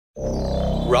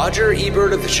Roger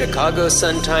Ebert of the Chicago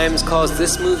Sun-Times calls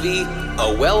this movie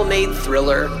a well-made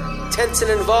thriller, tense and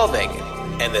involving.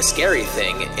 And the scary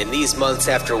thing in these months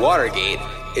after Watergate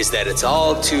is that it's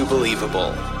all too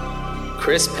believable.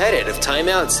 Chris Pettit of Time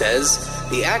Out says,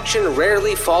 the action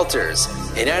rarely falters,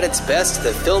 and at its best,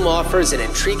 the film offers an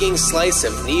intriguing slice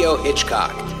of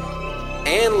neo-Hitchcock.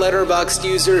 And Letterboxd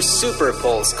user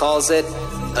Superpulse calls it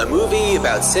a movie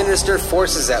about sinister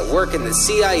forces at work in the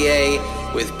CIA,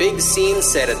 with big scenes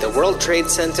set at the World Trade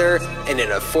Center and in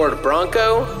a Ford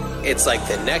Bronco. It's like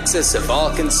the nexus of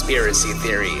all conspiracy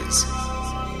theories.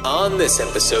 On this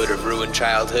episode of Ruined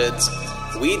Childhoods,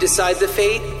 we decide the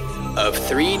fate of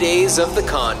 3 Days of the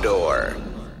Condor.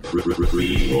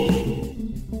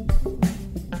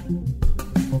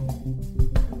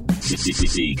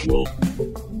 Sequel.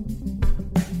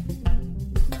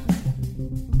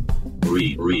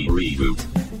 Reboot.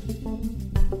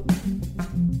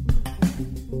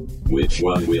 Which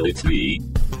one will it be?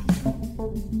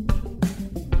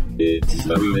 It's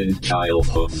the Ruined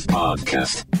Childhoods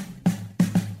podcast.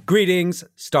 Greetings,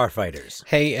 Starfighters.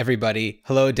 Hey, everybody.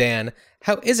 Hello, Dan.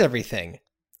 How is everything?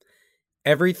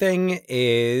 Everything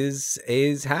is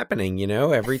happening, you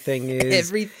know? Everything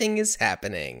is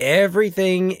happening.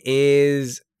 Everything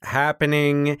is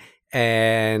happening,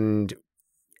 and,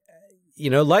 you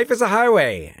know, life is a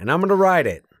highway, and I'm going to ride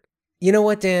it. You know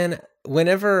what, Dan?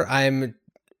 Whenever I'm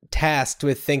tasked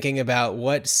with thinking about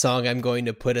what song I'm going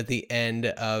to put at the end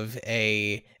of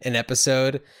an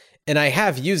episode, and I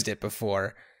have used it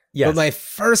before, yes, but my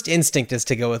first instinct is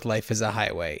to go with Life is a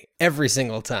Highway every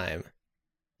single time.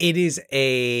 It is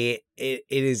a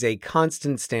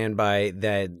constant standby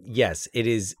that, yes, it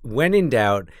is, when in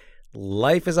doubt,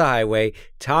 Life is a Highway.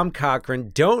 Tom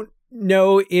Cochrane, don't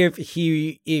know if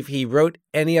he wrote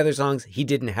any other songs. He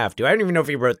didn't have to. I don't even know if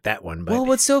he wrote that one. But well,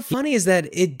 what's so funny is that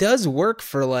it does work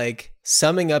for, like,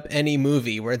 summing up any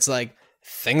movie where it's like,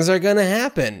 things are gonna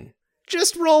happen.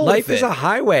 Just roll with it. Life is a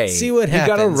highway. See what happens.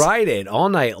 You gotta ride it all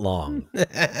night long.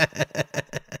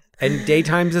 And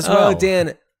daytimes as well. Oh,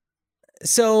 Dan.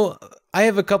 So I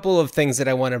have a couple of things that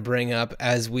I want to bring up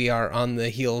as we are on the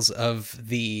heels of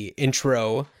the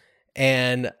intro.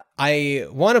 And I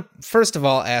want to, first of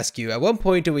all, ask you, at what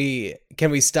point can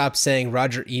we stop saying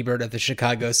Roger Ebert of the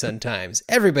Chicago Sun-Times?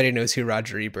 Everybody knows who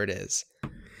Roger Ebert is.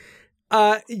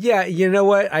 Yeah, you know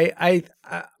what? I'm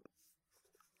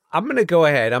going to go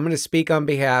ahead. I'm going to speak on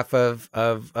behalf of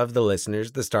the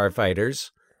listeners, the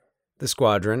Starfighters, the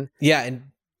Squadron. Yeah, and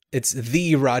it's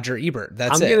the Roger Ebert.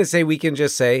 That's it. I'm going to say we can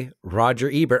just say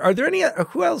Roger Ebert. Are there any,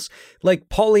 who else? Like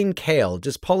Pauline Kael.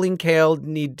 Does Pauline Kael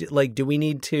need, like, do we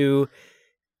need to?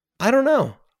 I don't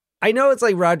know. I know it's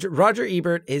like Roger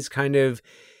Ebert is kind of,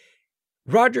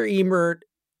 Roger Ebert,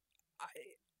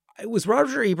 was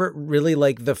Roger Ebert really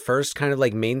like the first kind of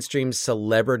like mainstream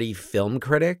celebrity film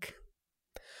critic?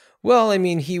 Well, I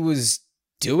mean, he was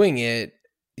doing it,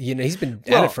 you know, he's been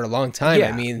at it for a long time. Yeah.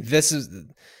 I mean, this is,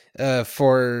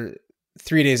 for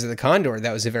 3 Days of the Condor,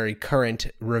 that was a very current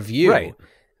review, right?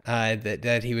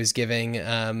 That he was giving.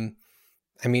 I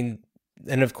mean,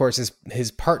 and of course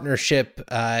his partnership,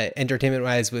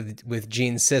 entertainment-wise with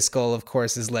Gene Siskel, of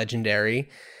course, is legendary.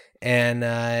 And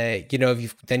you know,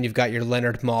 you've got your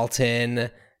Leonard Maltin,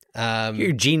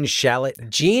 your Gene Shalit.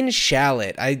 Gene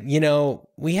Shalit.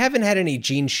 We haven't had any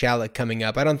Gene Shalit coming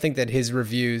up. I don't think that his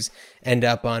reviews end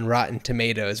up on Rotten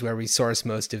Tomatoes, where we source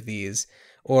most of these,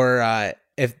 or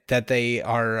if that they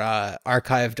are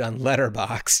archived on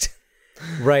Letterboxd.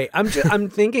 Right. I'm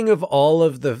thinking of all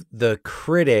of the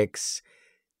critics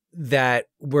that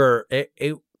were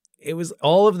it was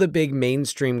all of the big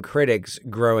mainstream critics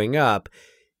growing up,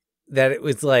 that it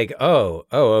was like, oh,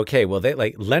 okay. Well, they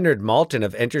like Leonard Maltin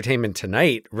of Entertainment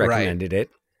Tonight recommended it.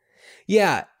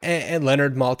 Yeah. And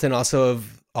Leonard Maltin also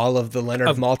of all of the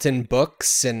Leonard Maltin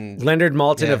books, and Leonard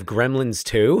Maltin of Gremlins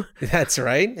 2. That's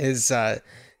right.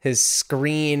 His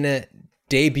screen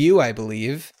debut, I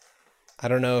believe. I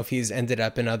don't know if he's ended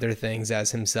up in other things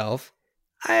as himself.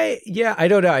 I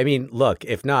don't know. I mean, look,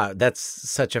 if not, that's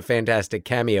such a fantastic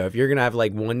cameo. If you're going to have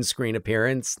like one screen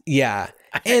appearance. Yeah.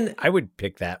 And I would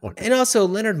pick that one. And also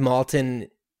Leonard Maltin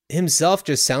himself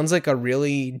just sounds like a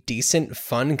really decent,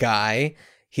 fun guy.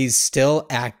 He's still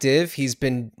active. He's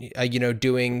been,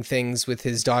 doing things with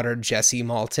his daughter, Jessie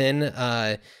Maltin.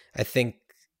 I think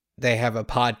they have a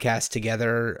podcast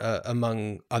together,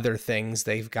 among other things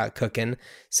they've got cooking.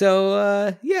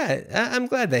 So, I'm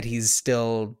glad that he's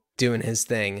still doing his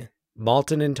thing.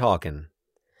 Maltin and talking.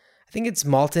 I think it's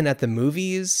Maltin at the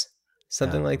movies,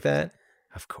 something like that.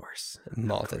 Of course.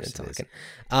 Maltin and talking.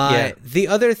 The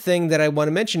other thing that I want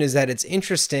to mention is that it's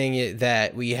interesting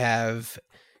that we have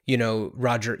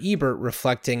Roger Ebert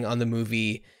reflecting on the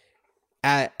movie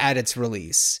at its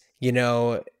release,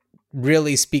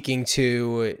 really speaking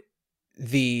to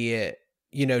the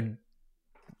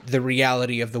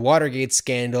reality of the Watergate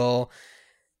scandal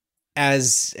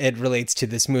as it relates to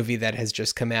this movie that has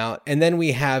just come out. And then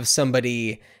we have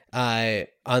somebody on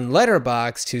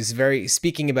Letterboxd who's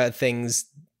speaking about things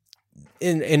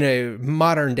in a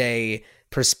modern day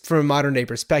from a modern day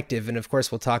perspective. And of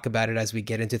course, we'll talk about it as we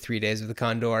get into 3 Days of the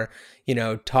Condor,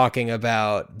 talking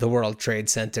about the World Trade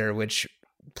Center, which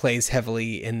plays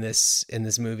heavily in this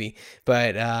movie.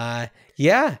 But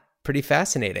pretty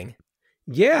fascinating.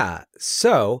 Yeah.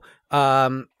 So,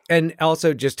 and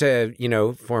also just to,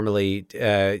 formally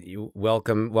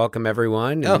welcome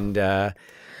everyone. Oh. And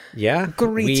yeah.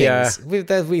 Greetings.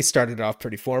 We started off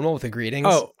pretty formal with the greetings.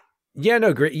 Oh, yeah,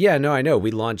 no, great. Yeah, no, I know.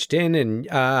 We launched in and,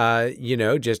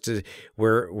 just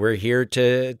we're here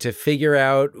to figure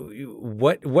out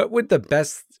what would the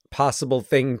best possible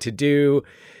thing to do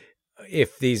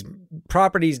if these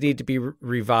properties need to be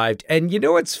revived. And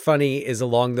what's funny is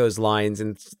along those lines,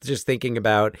 and just thinking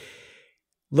about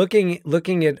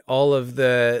looking at all of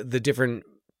the different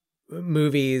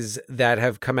movies that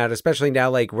have come out, especially now,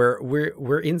 like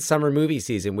we're in summer movie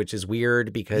season, which is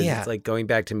weird because it's like going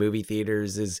back to movie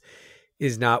theaters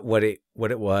is not what it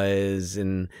was.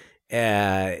 And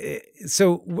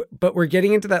but we're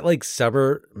getting into that like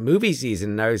summer movie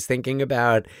season. And I was thinking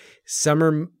about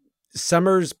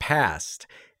summers past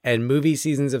and movie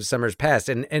seasons of summers past.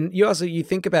 And you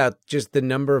think about just the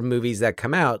number of movies that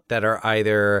come out that are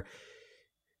either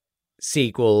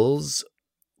sequels,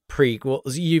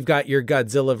 prequels. You've got your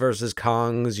Godzilla versus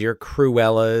Kongs, your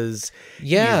Cruellas.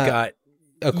 Yeah. You've got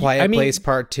A Quiet Place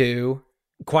Part 2.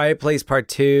 Quiet Place Part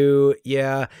 2.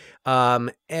 Yeah.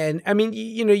 And I mean,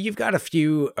 you've got a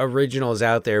few originals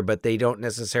out there, but they don't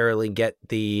necessarily get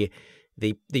the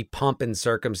pomp and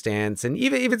circumstance. And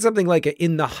even something like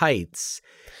In the Heights.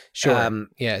 Sure.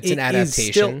 It's an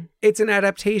adaptation. It's an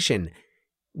adaptation.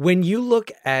 When you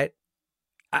look at,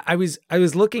 I was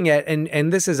looking at,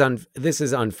 and this is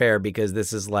unfair because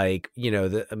this is like,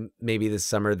 maybe the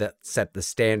summer that set the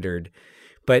standard,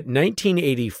 but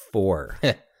 1984.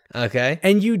 Okay.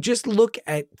 And you just look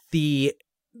at the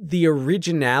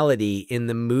originality in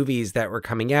the movies that were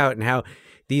coming out and how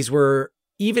these were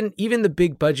even the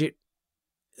big budget,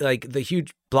 like the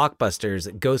huge blockbusters,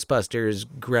 Ghostbusters,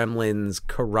 Gremlins,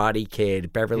 Karate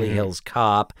Kid, Beverly Hills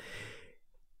Cop.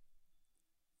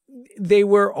 They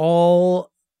were all,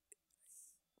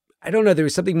 I don't know, there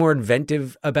was something more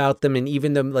inventive about them. And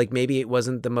even though like maybe it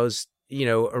wasn't the most,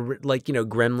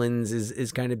 Gremlins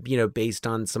is kind of, based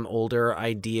on some older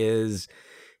ideas.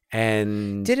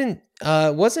 And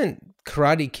wasn't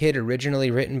Karate Kid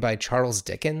originally written by Charles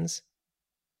Dickens?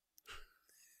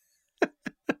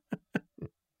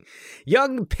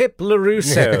 Young Pip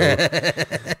LaRusso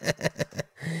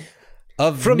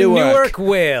from Newark,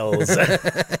 Wales.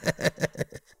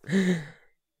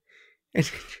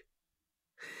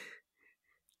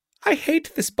 I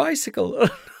hate this bicycle.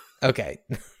 Okay,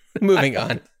 moving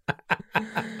on.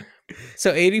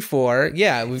 So 84,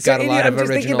 we've got a lot of original. I'm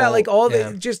just thinking about like all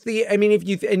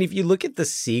if you look at the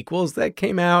sequels that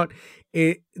came out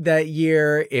that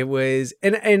year, it was,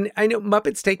 and I know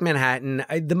Muppets Take Manhattan.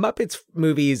 The Muppets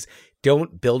movies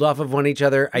don't build off of one each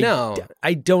other. I don't. They're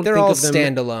think all of them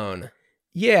standalone.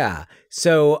 Yeah.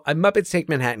 So Muppets Take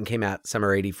Manhattan came out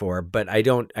summer 84, but I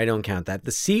don't count that.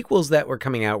 The sequels that were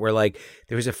coming out were like,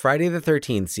 there was a Friday the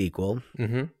 13th sequel.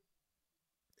 Mm-hmm.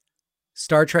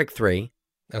 Star Trek 3.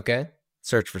 Okay.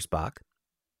 Search for Spock.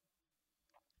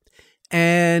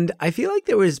 And I feel like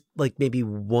there was like maybe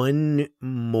one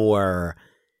more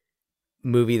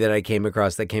movie that I came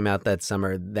across that came out that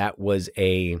summer that was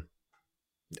a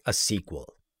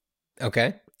sequel.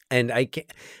 Okay. And I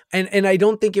can't, and I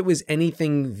don't think it was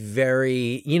anything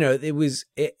very, it was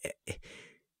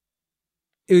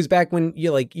back when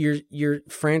your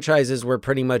franchises were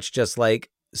pretty much just like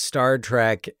Star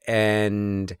Trek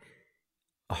and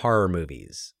horror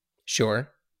movies. Sure.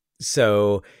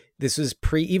 So this was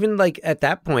even like at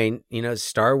that point,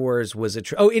 Star Wars was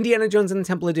Indiana Jones and the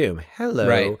Temple of Doom. Hello.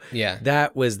 Right. Yeah.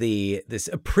 That was a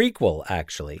prequel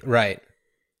actually. Right.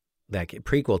 That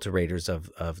prequel to Raiders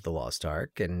of the Lost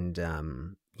Ark. And,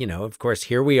 of course,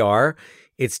 here we are.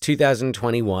 It's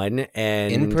 2021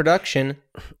 and in production.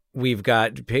 We've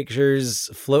got pictures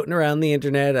floating around the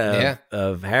internet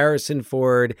of Harrison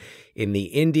Ford in the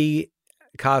Indy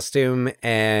costume.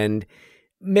 And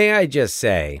may I just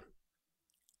say,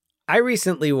 I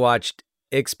recently watched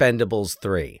Expendables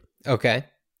 3. Okay.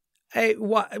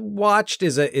 watched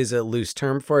is a loose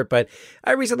term for it, but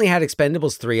I recently had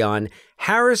Expendables 3 on.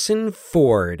 Harrison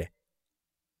Ford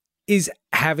is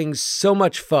having so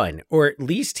much fun, or at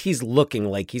least he's looking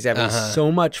like he's having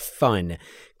so much fun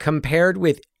compared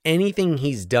with anything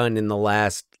he's done in the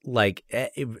last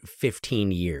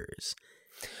 15 years.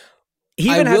 He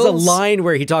even has a line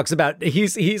where he talks about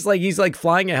he's like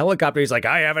flying a helicopter. He's like,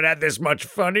 I haven't had this much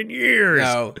fun in years.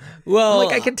 No.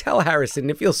 Well, I can tell Harrison.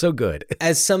 It feels so good.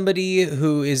 As somebody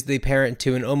who is the parent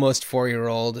to an almost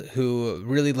 4-year-old who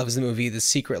really loves the movie The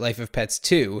Secret Life of Pets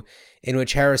 2, in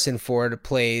which Harrison Ford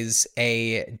plays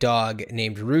a dog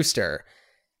named Rooster,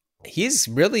 he's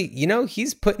really,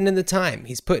 he's putting in the time.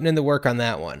 He's putting in the work on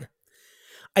that one.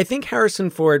 I think Harrison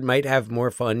Ford might have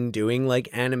more fun doing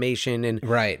animation and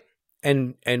right.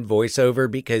 And voiceover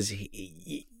because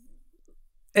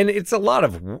it's a lot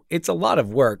of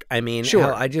work. I mean,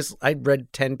 sure. I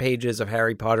read 10 pages of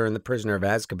Harry Potter and the Prisoner of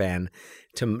Azkaban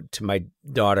to my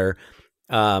daughter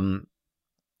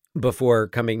before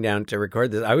coming down to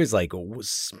record this. I was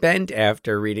spent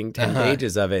after reading 10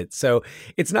 pages of it. So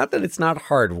it's not that it's not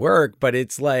hard work, but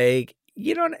it's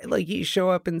you don't you show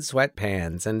up in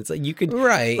sweatpants and it's you could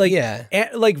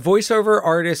voiceover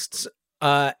artists.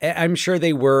 I'm sure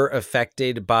they were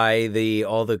affected by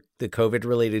all the COVID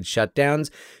related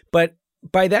shutdowns, but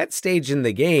by that stage in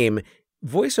the game,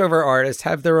 voiceover artists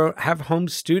have have home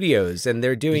studios and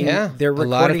they're doing they're recording a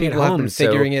lot of people at home, have been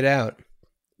figuring it out.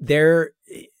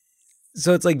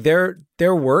 So it's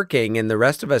they're working, and the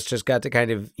rest of us just got to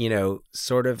kind of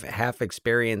sort of half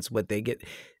experience what they get.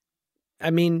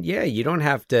 I mean, you don't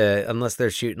have to unless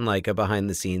they're shooting a behind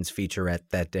the scenes featurette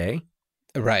that day,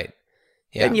 right?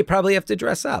 Yeah. Then you probably have to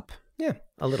dress up. Yeah.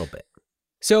 A little bit.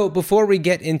 So before we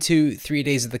get into 3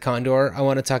 Days of the Condor, I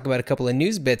want to talk about a couple of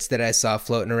news bits that I saw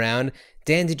floating around.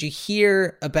 Dan, did you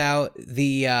hear about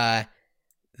the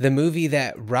movie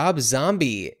that Rob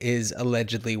Zombie is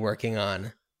allegedly working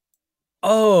on?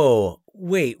 Oh,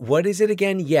 wait, what is it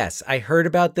again? Yes, I heard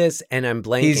about this and I'm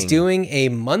blanking. He's doing a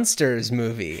Munsters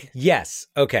movie. Yes.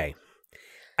 Okay.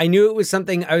 I knew it was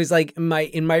something. I was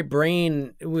in my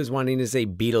brain it was wanting to say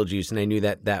Beetlejuice, and I knew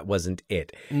that wasn't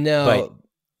it. No, but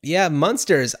yeah,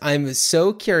 Munsters. I'm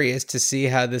so curious to see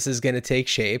how this is going to take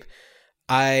shape.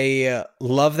 I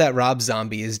love that Rob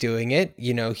Zombie is doing it.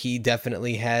 He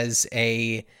definitely has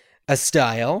a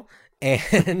style,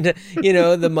 and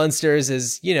the Munsters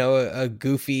is a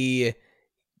goofy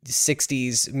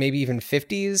 60s, maybe even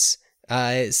 50s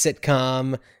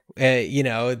sitcom.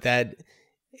 That.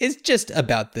 It's just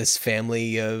about this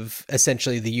family of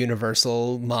essentially the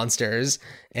Universal monsters.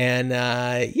 And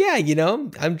I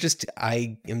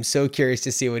am so curious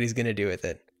to see what he's going to do with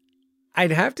it.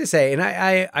 I'd have to say, and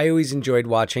I always enjoyed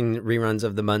watching reruns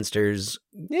of the Munsters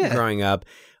growing up.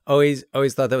 Always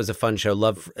thought that was a fun show.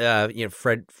 Love,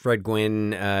 Fred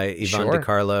Gwynn, Yvonne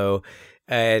DiCarlo,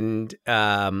 and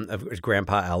of course,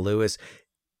 Grandpa Al Lewis.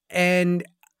 And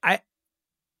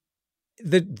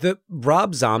the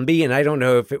Rob Zombie, and I don't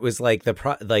know if it was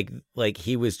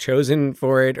he was chosen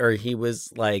for it or he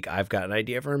was I've got an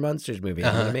idea for a Munsters movie.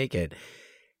 I'm gonna make it.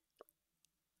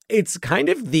 It's kind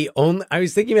of the only. I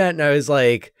was thinking about it, and I was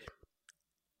like,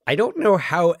 I don't know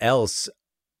how else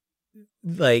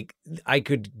I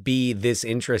could be this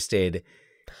interested,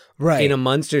 right, in a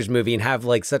Munsters movie and have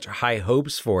such high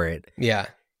hopes for it. Yeah.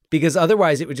 Because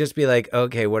otherwise it would just be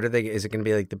okay, what are they? Is it going to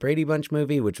be the Brady Bunch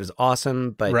movie, which was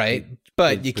awesome, but right,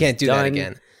 but you can't do that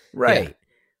again, right? Yeah.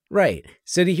 Right.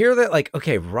 So to hear that,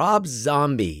 okay, Rob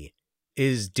Zombie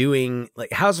is doing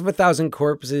House of a Thousand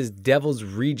Corpses, Devil's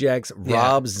Rejects.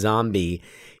 Rob Zombie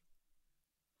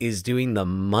is doing the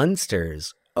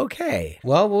Munsters. Okay,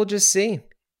 well, we'll just see.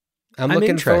 I'm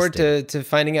looking forward to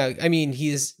finding out. I mean,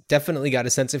 he's definitely got a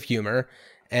sense of humor,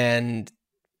 and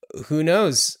who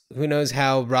knows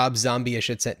how Rob Zombie-ish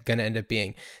it's going to end up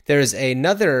being. There's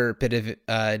another bit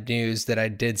of news that I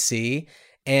did see,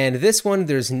 and this one,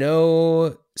 there's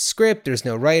no script, there's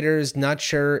no writers, not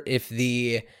sure if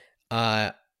the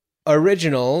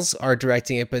originals are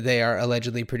directing it, but they are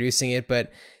allegedly producing it,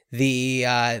 but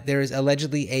there's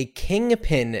allegedly a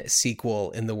Kingpin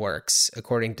sequel in the works,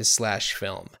 according to Slash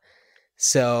Film.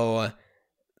 So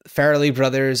Farrelly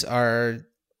Brothers are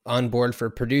on board for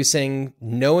producing.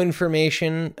 No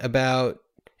information about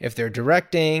if they're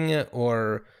directing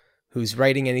or who's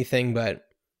writing anything, but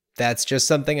that's just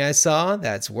something I saw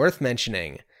that's worth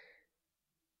mentioning.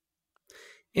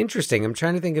 Interesting. I'm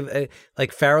trying to think of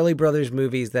Farrelly Brothers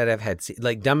movies that have had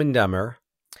Dumb and Dumber.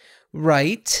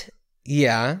 Right.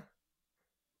 Yeah.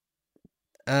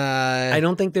 I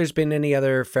don't think there's been any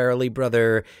other Farrelly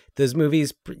Brother. Those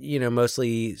movies,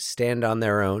 mostly stand on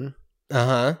their own.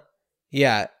 Uh-huh.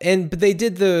 Yeah, but they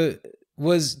did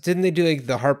didn't they do like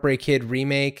the Heartbreak Kid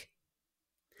remake?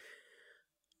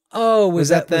 Oh, was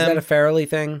that them? a Farrelly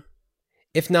thing?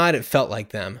 If not, it felt like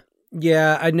them.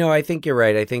 Yeah, I know. I think you're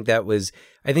right. I think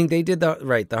they did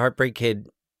the Heartbreak Kid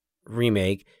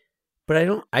remake,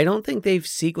 but I don't think they've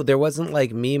sequel. There wasn't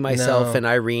like Me, Myself, and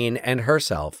Irene and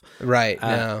Herself. Right.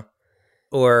 No.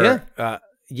 Or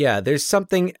there's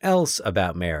something else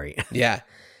about Mary. Yeah.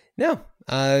 No.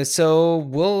 So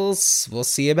we'll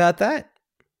see about that.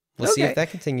 We'll see if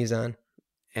that continues on.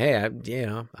 Hey,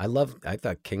 I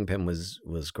thought Kingpin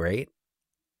was great.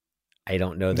 I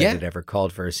don't know that it ever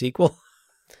called for a sequel.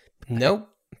 Nope,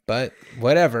 but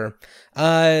whatever.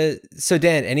 So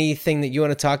Dan, anything that you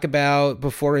want to talk about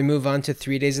before we move on to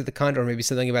 3 Days of the Condor, or maybe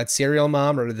something about Serial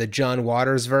Mom or the John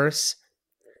Waters verse?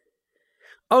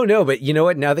 Oh no, but you know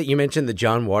what? Now that you mentioned the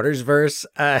John Waters verse,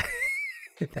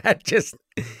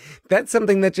 that's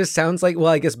something that just sounds like, well,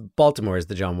 I guess Baltimore is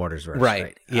the John Waters verse.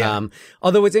 Right. Yeah.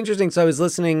 Although it's interesting. So I was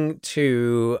listening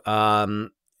to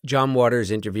John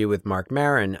Waters' interview with Marc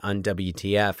Maron on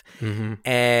WTF,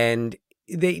 and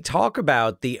they talk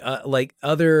about the like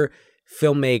other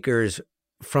filmmakers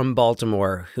from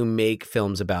Baltimore who make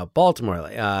films about Baltimore,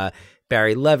 like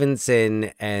Barry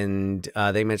Levinson, and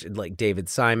they mentioned like David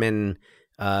Simon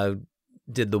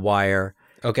did The Wire.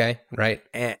 Okay, right.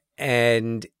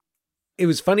 And it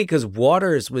was funny because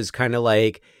Waters was kind of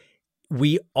like,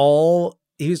 he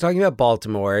was talking about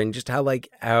Baltimore and just how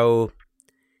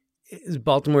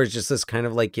Baltimore is just this kind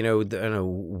of like,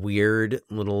 weird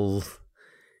little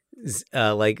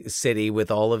like city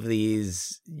with all of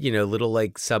these, little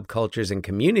like subcultures and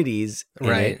communities.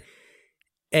 Right.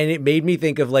 And it made me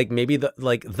think of like maybe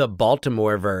the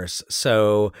Baltimore verse.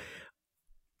 So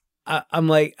I'm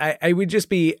like, I would just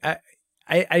be,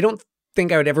 I don't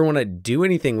think I would ever want to do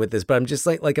anything with this, but I'm just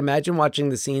like imagine watching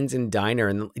the scenes in Diner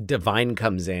and Divine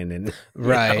comes in and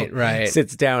right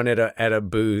sits down at a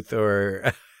booth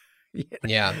or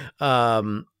yeah.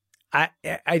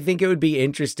 I think it would be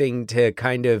interesting to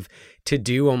kind of to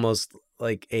do almost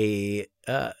like a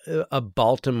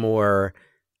Baltimore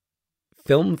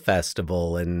film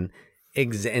festival and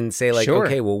say like, sure.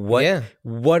 Okay, well,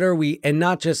 what are we, and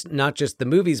not just the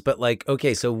movies, but like,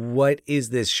 okay, so what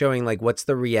is this showing? Like, what's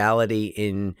the reality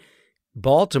in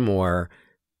Baltimore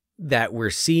that we're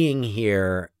seeing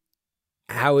here?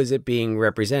 How is it being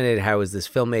represented? How is this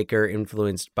filmmaker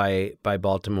influenced by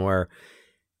Baltimore?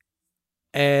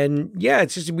 And yeah,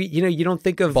 it's just, you don't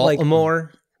think of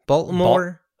Baltimore.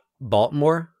 Baltimore.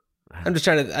 I'm just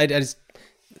trying to, I just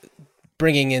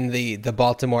bringing in the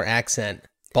Baltimore accent.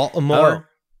 Baltimore.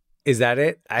 Is that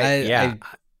it? I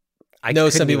know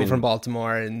some people from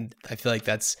Baltimore, and I feel like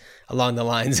that's along the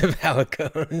lines of how it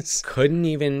goes. Couldn't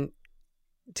even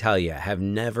tell you. Have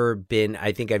never been.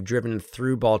 I think I've driven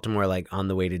through Baltimore like on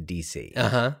the way to DC.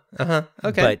 Okay.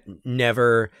 But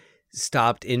never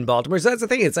stopped in Baltimore. So that's the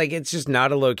thing. It's like, it's just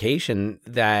not a location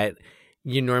that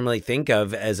you normally think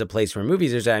of as a place for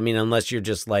movies. Unless you're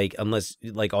just like,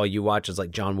 all you watch is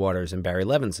like John Waters and Barry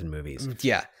Levinson movies.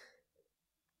 Yeah.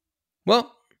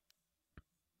 Well,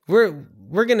 we're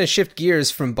going to shift gears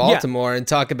from Baltimore and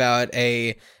talk about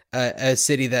a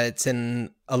city that's in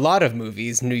a lot of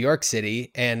movies, New York City,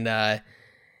 and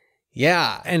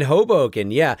and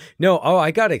Hoboken. Yeah, no, I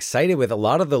got excited with a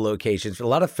lot of the locations, a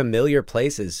lot of familiar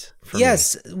places.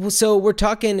 Yes, well, so we're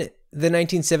talking the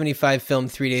 1975 film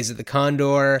 3 Days of the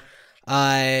Condor.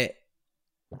 Dan,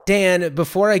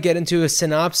 before I get into a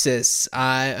synopsis,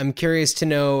 I'm curious to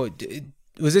know,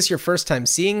 was this your first time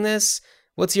seeing this?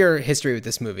 What's your history with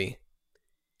this movie?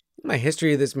 My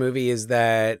history of this movie is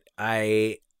that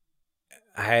I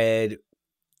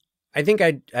think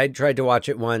I tried to watch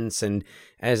it once, and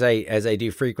as I do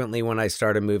frequently when I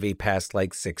start a movie past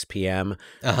like 6 p.m.,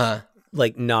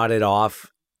 like nodded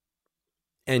off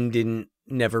and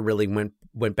never really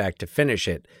went back to finish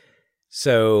it.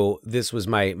 So this was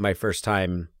my first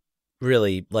time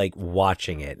really like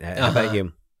watching it. How about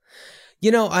you?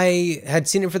 I had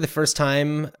seen it for the first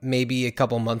time maybe a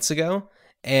couple months ago,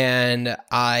 and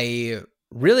I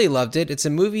really loved it. It's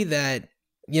a movie that,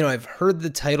 I've heard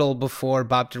the title before,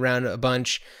 bopped around a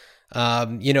bunch.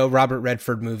 Robert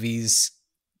Redford movies,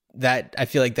 that I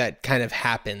feel like that kind of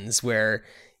happens where,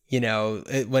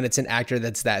 when it's an actor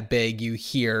that's that big, you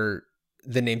hear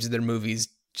the names of their movies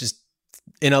just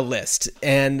in a list.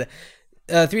 And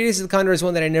 3 Days of the Condor is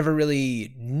one that I never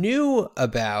really knew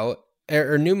about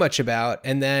or knew much about.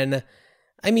 And then,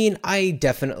 I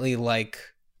definitely like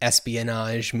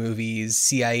espionage movies,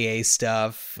 CIA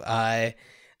stuff. I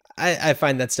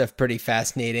find that stuff pretty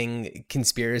fascinating,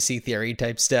 conspiracy theory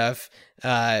type stuff.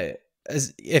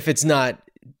 If it's not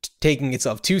taking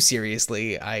itself too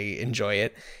seriously. I enjoy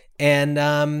it. And,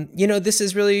 this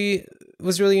was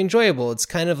really enjoyable. It's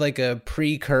kind of like a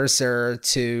precursor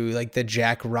to like the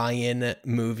Jack Ryan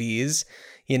movies,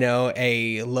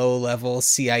 a low-level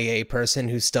CIA person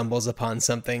who stumbles upon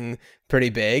something pretty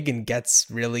big and gets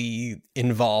really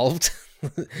involved.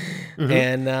 Mm-hmm.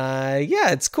 And,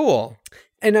 it's cool.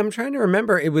 And I'm trying to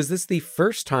remember, was this the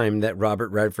first time that Robert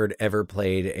Redford ever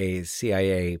played a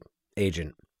CIA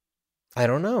agent? I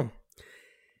don't know.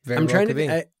 I'm trying to be.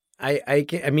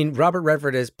 I mean, Robert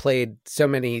Redford has played so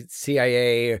many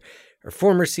CIA or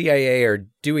former CIA or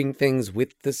doing things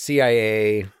with the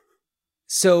CIA.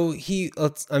 So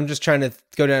I'm just trying to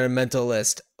go down a mental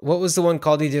list. What was the one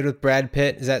called he did with Brad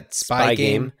Pitt? Is that Spy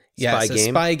Game? Yeah,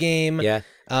 Spy Game. Yeah.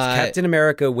 Captain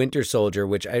America Winter Soldier,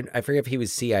 which I forget if he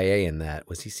was CIA in that.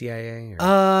 Was he CIA?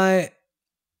 Or?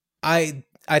 I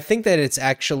think that it's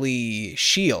actually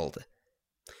S.H.I.E.L.D.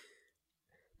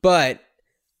 But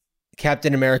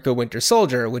Captain America Winter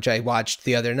Soldier, which I watched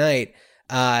the other night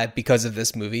because of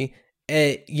this movie,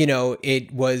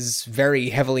 it was very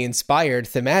heavily inspired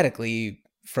thematically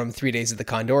from 3 Days of the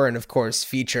Condor, and of course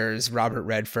features Robert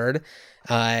Redford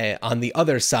on the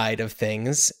other side of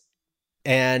things.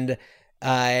 And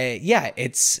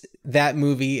that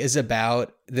movie is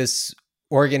about this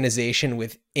organization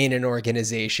within an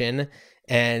organization,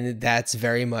 and that's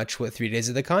very much what 3 Days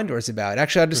of the Condor is about.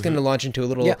 Actually, I'm just going to launch into a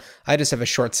little... Yeah. I just have a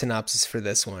short synopsis for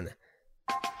this one.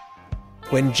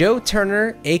 When Joe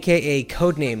Turner, a.k.a.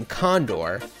 codename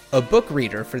Condor, a book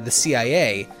reader for the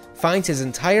CIA, finds his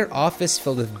entire office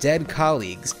filled with dead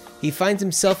colleagues, he finds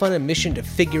himself on a mission to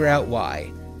figure out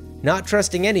why. Not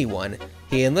trusting anyone,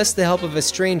 he enlists the help of a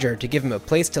stranger to give him a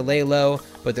place to lay low,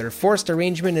 but their forced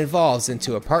arrangement evolves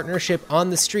into a partnership on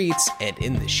the streets and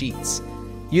in the sheets.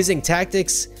 Using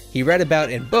tactics he read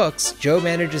about in books, Joe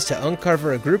manages to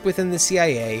uncover a group within the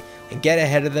CIA and gets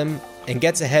ahead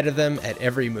of them at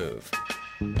every move.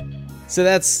 So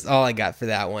that's all I got for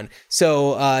that one.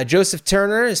 So Joseph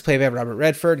Turner is played by Robert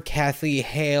Redford. Kathy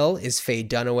Hale is Faye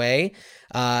Dunaway.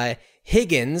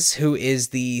 Higgins, who is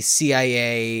the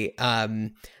CIA,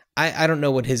 I don't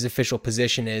know what his official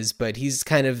position is, but he's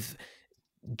kind of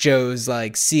Joe's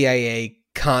like CIA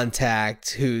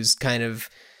contact who's kind of,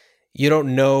 you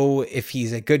don't know if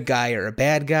he's a good guy or a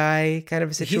bad guy kind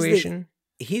of a situation.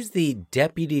 He's the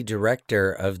deputy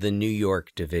director of the New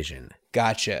York division.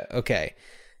 Gotcha. Okay.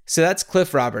 So that's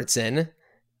Cliff Robertson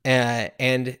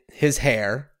and his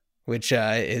hair, which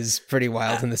is pretty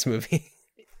wild in this movie.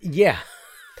 Yeah.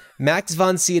 Max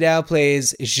von Sydow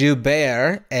plays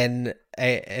Joubert, and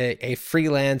a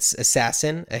freelance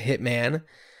assassin, a hitman,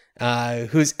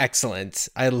 who's excellent.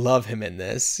 I love him in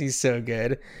this. He's so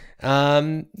good.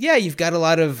 You've got a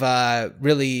lot of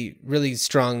really, really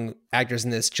strong actors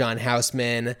in this. John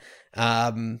Houseman.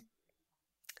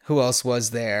 Who else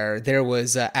was there? There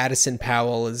was Addison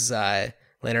Powell as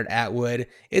Leonard Atwood.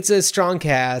 It's a strong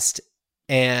cast,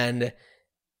 and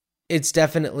it's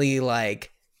definitely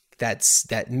like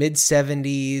that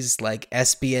mid-70s like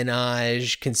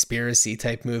espionage conspiracy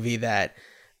type movie that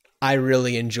I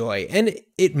really enjoy. And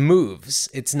it moves.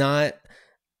 It's not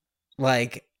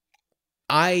like,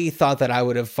 I thought that I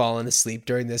would have fallen asleep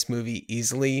during this movie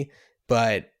easily,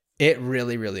 but it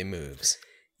really, really moves.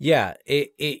 Yeah,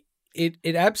 it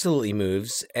absolutely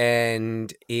moves,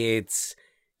 and it's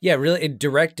really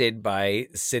directed by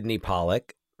Sidney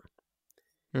Pollack.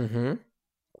 Mm-hmm.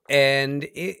 And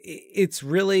it's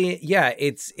really,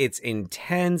 it's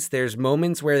intense. There's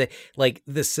moments where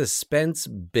the suspense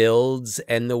builds,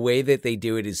 and the way that they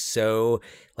do it is so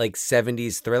like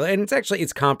 70s thriller. And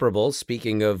it's comparable,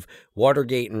 speaking of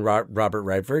Watergate and Robert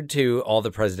Redford, to All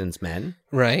the President's Men.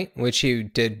 Right, which you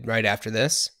did right after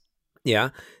this. Yeah.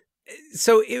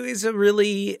 So it was a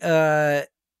really,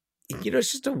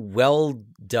 it's just a well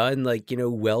done,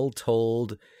 well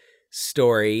told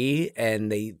story, and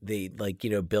they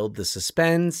build the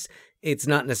suspense. It's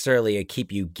not necessarily a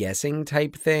keep you guessing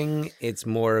type thing. It's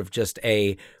more of just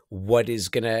a what is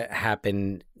gonna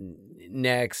happen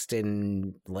next,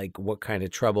 and like what kind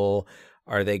of trouble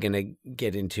are they gonna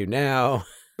get into now.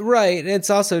 Right. And it's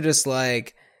also just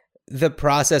like the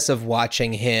process of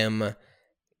watching him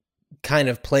kind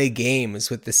of play games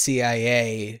with the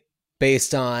CIA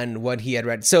based on what he had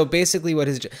read. So basically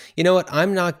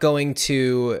I'm not going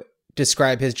to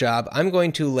describe his job. I'm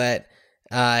going to let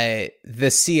the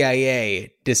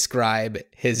CIA describe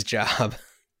his job.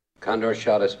 Condor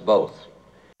shot us both.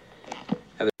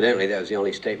 Evidently, that was the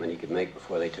only statement he could make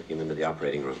before they took him into the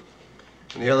operating room.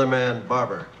 And the other man,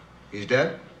 Barber, he's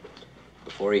dead?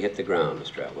 Before he hit the ground,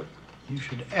 Mr. Atwood. You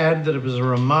should add that it was a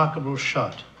remarkable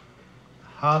shot.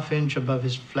 half-inch above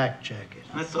his flak jacket.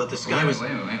 I thought this guy was... Wait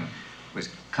a minute. Was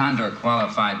Condor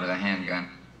qualified with a handgun?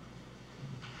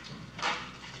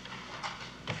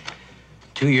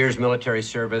 2 years military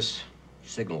service,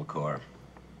 Signal Corps.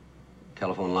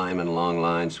 Telephone lineman, long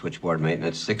line, switchboard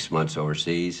maintenance, 6 months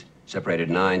overseas. Separated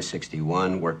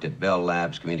 9/61, worked at Bell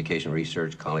Labs, Communication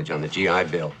Research College on the GI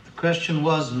Bill. The question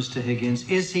was, Mr. Higgins,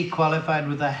 is he qualified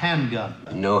with a handgun?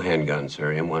 No handgun,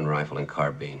 sir. M1 rifle and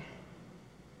carbine.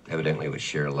 Evidently it was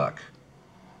sheer luck.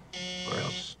 Or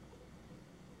else.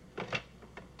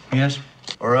 Yes?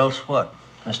 Or else what,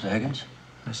 Mr. Higgins?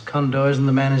 Miss Condor isn't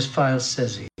the man his file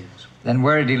says he is. Then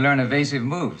where did he learn evasive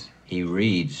moves? He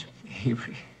reads.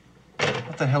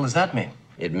 What the hell does that mean?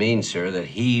 It means, sir, that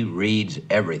he reads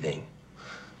everything.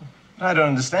 I don't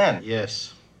understand.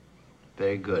 Yes.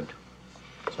 Very good.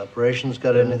 This operation's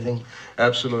got anything?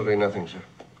 Absolutely nothing, sir.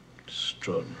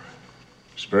 Extraordinary.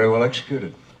 It's very well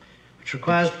executed. Which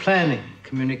requires planning,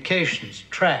 communications,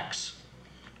 tracks.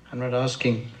 I'm not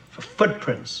asking for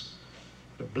footprints.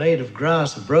 A blade of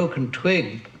grass, a broken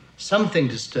twig, something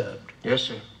disturbed. Yes,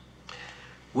 sir.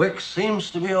 Wicks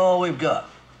seems to be all we've got.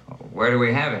 Where do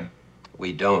we have him?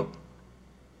 We don't.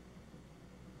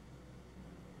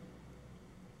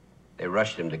 They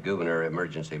rushed him to Gouverneur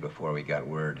emergency before we got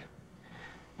word.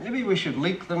 Maybe we should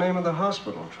leak the name of the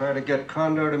hospital. Try to get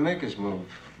Condor to make his move.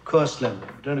 Of course,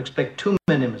 Leonard. Don't expect too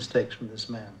many mistakes from this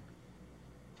man.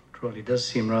 After all, he does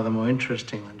seem rather more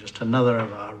interesting than just another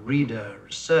of our reader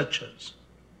researchers.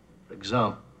 For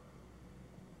example,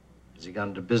 has he gone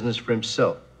into business for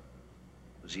himself?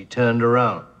 Was he turned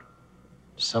around?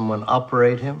 Does someone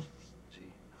operate him? Is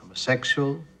he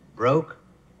homosexual, broke,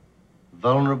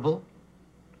 vulnerable?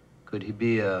 Could he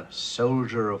be a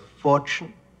soldier of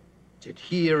fortune? Did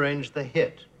he arrange the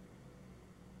hit?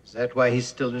 Is that why he's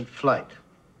still in flight?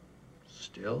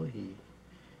 Still, he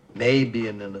may be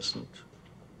an innocent.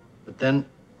 But then,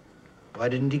 why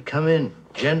didn't he come in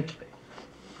gently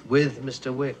with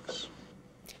Mr. Wicks?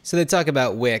 So they talk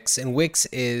about Wicks, and Wicks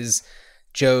is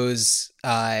Joe's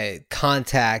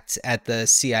contact at the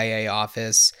CIA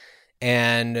office.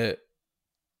 And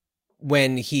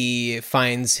when he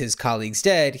finds his colleagues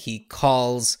dead, he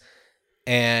calls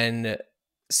and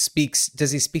speaks.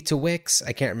 Does he speak to Wicks?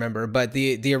 I can't remember. But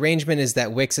the arrangement is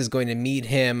that Wicks is going to meet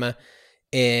him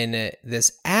in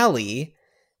this alley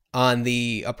on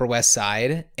the Upper West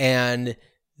Side. And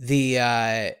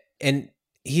and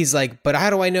he's like, but how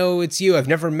do I know it's you? I've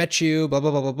never met you, blah, blah,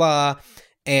 blah, blah, blah.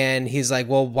 And he's like,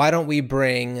 well, why don't we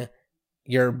bring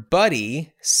your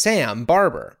buddy, Sam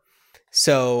Barber?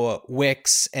 So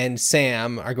Wicks and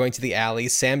Sam are going to the alley.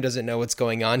 Sam doesn't know what's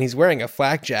going on. He's wearing a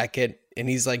flak jacket and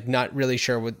he's like not really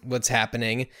sure what's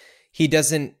happening. He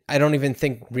doesn't, I don't even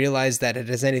think, realize that it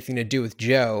has anything to do with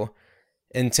Joe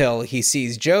until he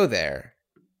sees Joe there.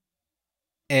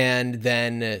 And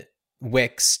then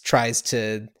Wicks tries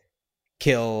to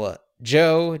kill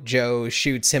Joe. Joe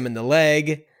shoots him in the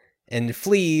leg and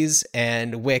flees,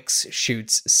 and Wicks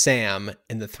shoots Sam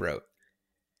in the throat.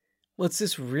 Well, it's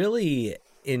this really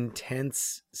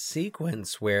intense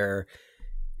sequence where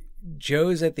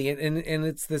Joe's at the end, and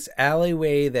it's this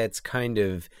alleyway that's kind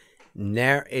of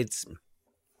narrow.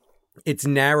 It's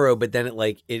narrow, but then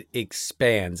it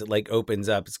expands. It like opens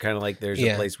up. It's kind of like there's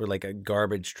a place where like a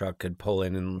garbage truck could pull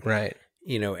in and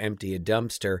empty a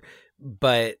dumpster.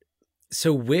 But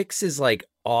so Wicks is like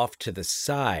off to the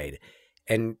side,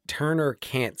 and Turner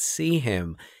can't see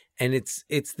him, and it's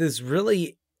this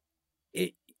really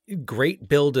great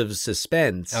build of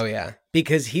suspense. Oh yeah,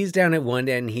 because he's down at one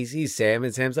end, he sees Sam,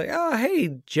 and Sam's like, "Oh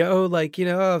hey Joe,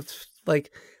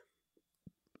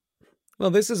 well,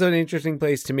 this is an interesting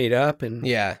place to meet up." And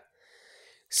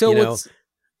so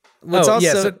what's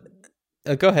also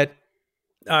go ahead.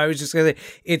 I was just gonna say,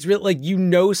 it's real, like,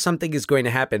 something is going to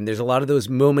happen. There's a lot of those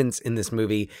moments in this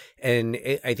movie, and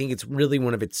I think it's really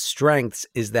one of its strengths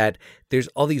is that there's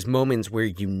all these moments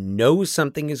where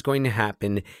something is going to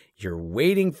happen, you're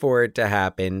waiting for it to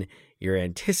happen, you're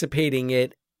anticipating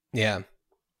it,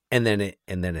 and then it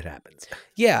happens.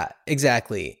 Yeah,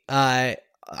 exactly. I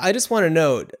just want to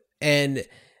note, and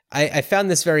I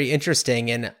found this very interesting,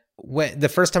 and the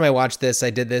first time I watched this, I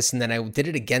did this, and then I did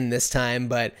it again this time,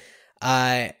 but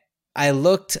I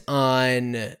looked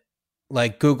on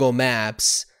like Google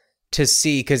Maps to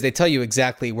see, because they tell you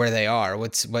exactly where they are,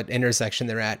 what intersection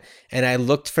they're at, and I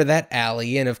looked for that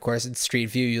alley, and of course it's Street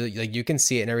View, you can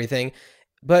see it and everything.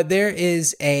 But there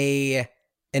is an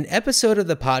episode of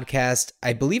the podcast,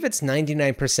 I believe it's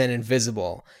 99%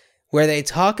 Invisible, where they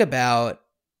talk about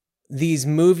these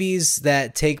movies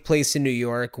that take place in New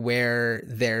York where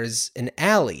there's an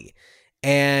alley.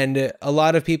 And a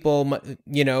lot of people,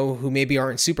 you know, who maybe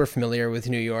aren't super familiar with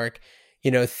New York,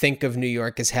 you know, think of New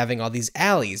York as having all these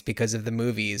alleys because of the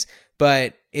movies.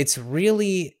 But it's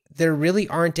really, there really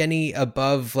aren't any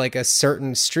above like a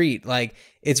certain street. Like,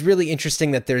 it's really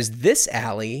interesting that there's this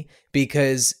alley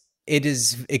because it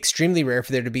is extremely rare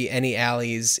for there to be any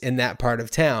alleys in that part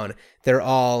of town. They're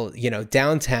all, you know,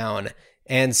 downtown.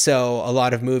 And so a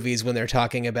lot of movies, when they're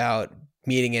talking about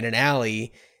meeting in an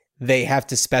alley, they have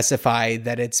to specify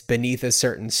that it's beneath a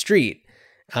certain street.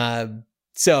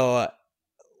 So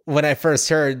when I first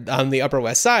heard on the Upper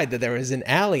West Side that there was an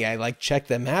alley, I like checked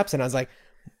the maps and I was like,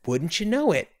 wouldn't you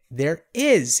know it? There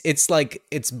is. It's like,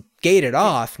 it's gated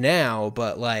off now,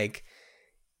 but like,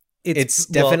 it's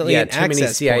definitely an too many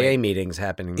access CIA point. meetings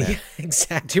happening there. Yeah,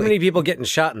 exactly. Too many people getting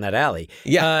shot in that alley.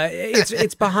 Yeah.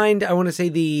 It's behind, I want to say,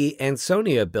 the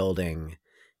Ansonia building,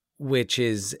 which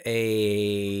is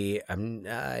I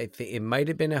think it might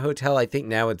have been a hotel. I think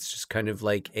now it's just kind of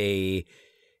like a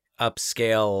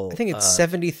upscale. I think it's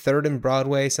 73rd and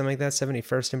Broadway, something like that.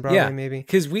 71st and Broadway, maybe.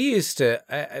 Because we used to,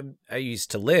 I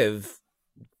used to live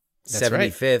That's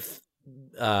 75th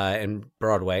and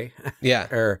Broadway.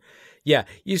 Yeah.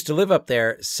 Used to live up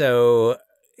there. So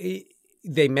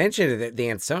they mentioned it,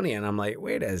 the Ansonia, and I'm like,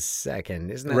 wait a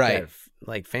second, isn't that Right. that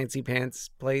like fancy pants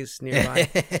place nearby?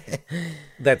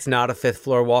 That's not a fifth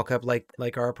floor walk up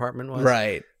like our apartment was.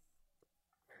 Right.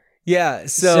 Yeah.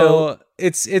 So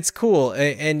it's cool.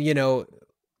 And, you know,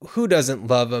 who doesn't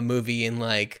love a movie in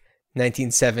like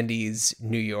 1970s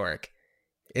New York?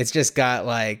 It's just got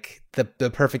like the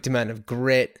perfect amount of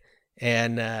grit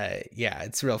and yeah,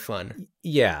 it's real fun.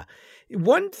 Yeah.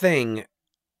 One thing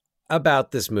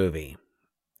about this movie,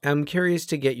 I'm curious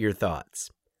to get your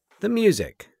thoughts. The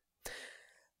music.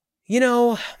 You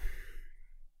know,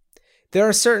 there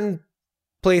are certain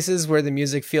places where the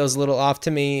music feels a little off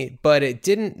to me, but it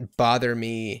didn't bother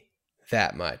me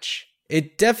that much.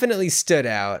 It definitely stood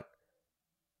out.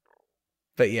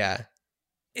 But yeah.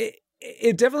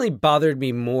 It definitely bothered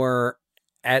me more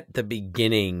at the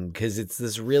beginning because it's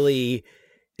this really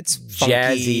It's jazzy.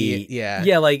 funky, yeah.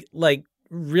 Yeah, like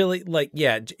really like,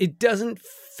 yeah, it doesn't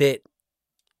fit.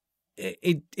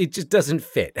 It just doesn't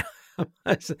fit.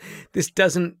 This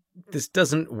doesn't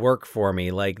work for me.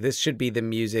 Like, this should be the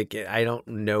music. I don't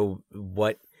know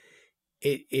what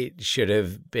it should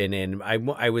have been in.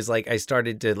 I was like, I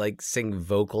started to like sing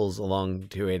vocals along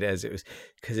to it as it was,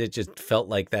 because it just felt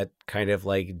like that kind of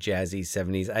like jazzy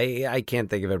 70s. I can't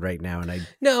think of it right now. And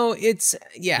No, it's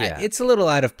it's a little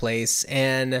out of place,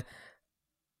 and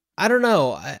I don't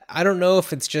know. I don't know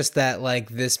if it's just that like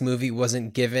this movie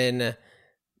wasn't given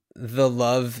the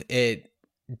love it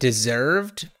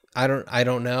deserved. I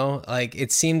don't know. Like,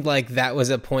 it seemed like that was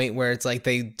a point where it's like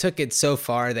they took it so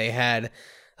far. They had,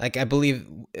 like, I believe,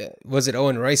 was it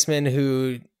Owen Reisman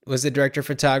who was the director of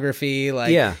photography?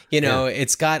 Like, Yeah, you know,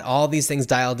 it's got all these things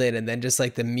dialed in, and then just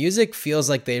like the music feels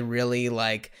like they really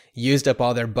like used up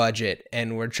all their budget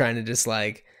and we're trying to just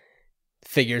like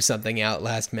figure something out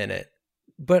last minute.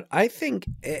 But I think,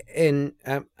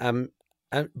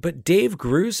 but Dave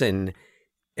Grusin,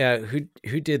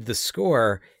 who did the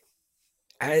score,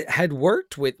 had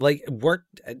worked,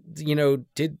 you know,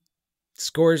 did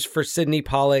scores for Sidney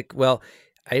Pollack. Well,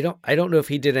 I don't know if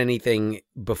he did anything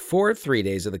before 3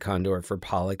 Days of the Condor for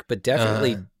Pollack, but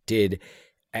definitely did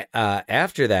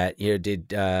after that. You know, did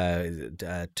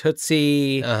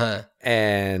Tootsie,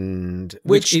 and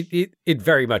which it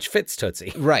very much fits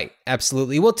Tootsie. Right,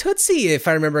 absolutely. Well, Tootsie, if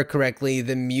I remember correctly,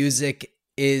 the music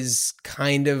is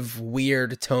kind of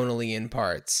weird tonally in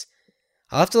parts.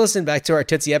 I'll have to listen back to our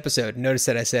Tootsie episode. Notice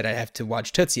that I said I have to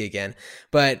watch Tootsie again.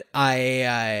 But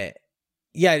I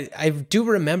do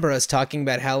remember us talking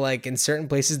about how, like, in certain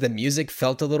places the music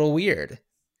felt a little weird.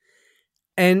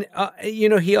 And you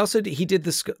know, he did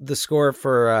the score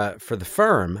for The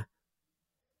Firm.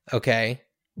 Okay.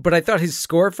 But I thought his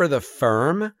score for The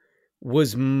Firm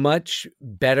was much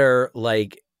better,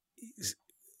 like,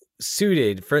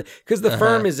 suited for, because The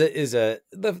Firm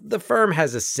the Firm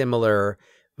has a similar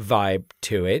vibe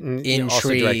to it, and also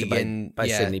directed by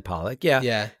Sidney Pollack.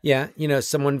 Yeah. You know,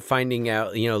 someone finding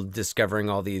out, you know,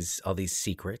 discovering all these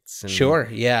secrets. And... Sure.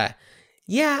 Yeah.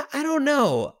 I don't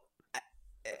know.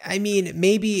 I mean,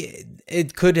 maybe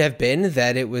it could have been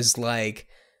that it was like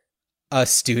a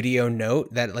studio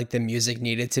note that like the music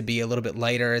needed to be a little bit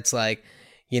lighter. It's like,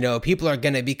 you know, people are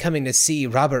going to be coming to see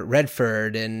Robert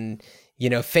Redford and, you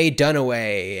know, Faye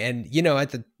Dunaway, and, you know,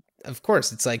 of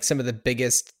course, it's like some of the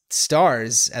biggest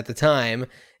stars at the time,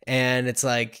 and it's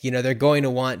like, you know, they're going to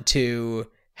want to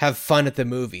have fun at the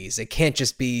movies. It can't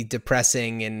just be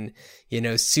depressing and, you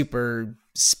know, super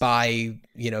spy,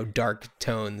 you know, dark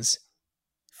tones.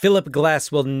 Philip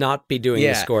Glass will not be doing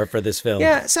the score for this film.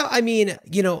 Yeah, so I mean,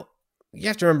 you know, you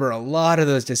have to remember a lot of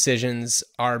those decisions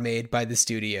are made by the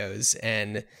studios,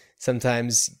 and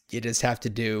sometimes you just have to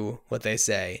do what they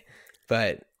say.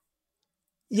 But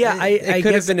yeah, it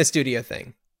could have been a studio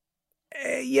thing.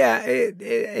 Yeah,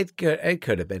 it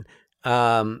could have been.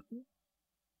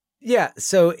 Yeah,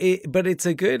 so but it's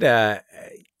a good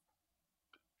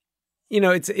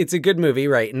it's a good movie,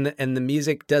 right? And the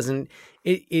music doesn't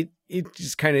it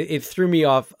just kind of it threw me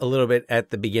off a little bit at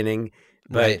the beginning,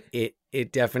 but right.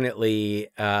 it definitely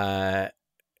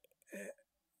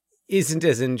isn't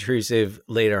as intrusive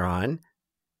later on.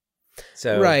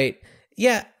 So right.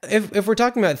 Yeah, if we're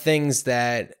talking about things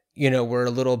that, you know, were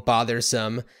a little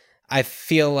bothersome, I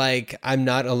feel like I'm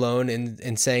not alone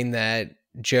in saying that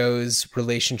Joe's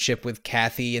relationship with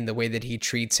Kathy and the way that he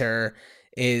treats her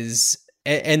is,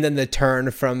 and then the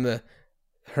turn from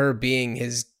her being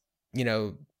his, you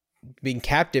know, being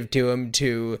captive to him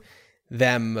to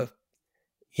them,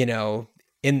 you know,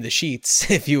 in the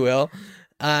sheets, if you will.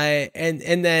 And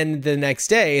then the next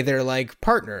day they're like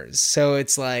partners. So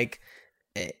it's like,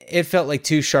 it felt like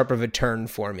too sharp of a turn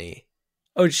for me.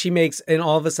 Oh, and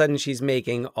all of a sudden she's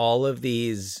making all of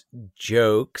these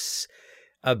jokes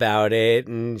about it,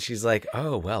 and she's like,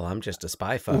 "Oh, well, I'm just a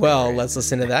spy fucker." Well, let's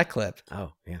listen to that clip.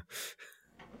 Oh, yeah.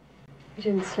 You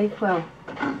didn't sleep well.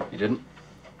 You didn't?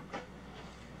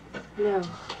 No,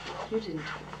 you didn't.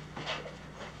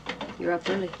 You're up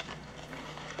early.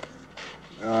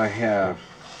 I had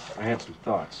some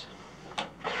thoughts.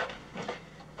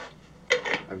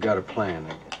 I've got a plan.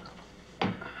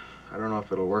 I don't know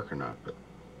if it'll work or not, but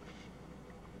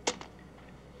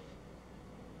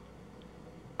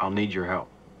I'll need your help.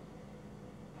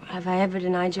 Have I ever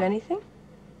denied you anything?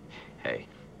 Hey.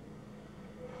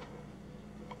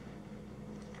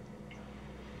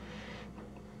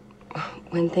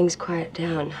 When things quiet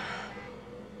down,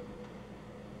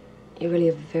 you're really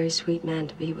a very sweet man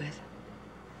to be with.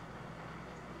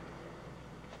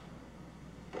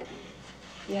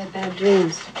 You had bad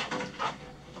dreams.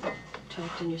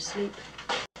 Talked in your sleep.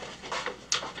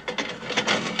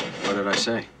 What did I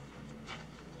say?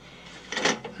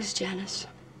 Who's Janice?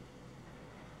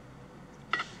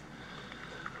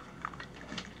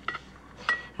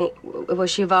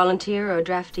 Was she a volunteer or a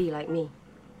draftee like me?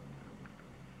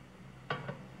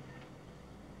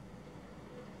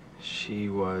 She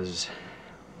was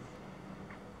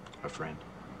a friend.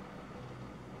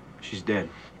 She's dead.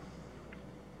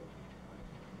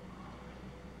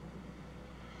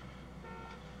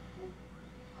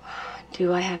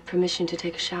 Do I have permission to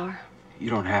take a shower? You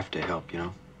don't have to help, you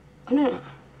know? Oh, no.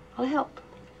 I'll help.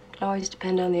 It always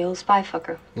depend on the old spy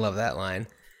fucker. Love that line.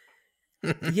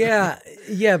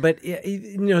 yeah, but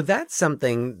you know, that's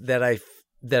something that I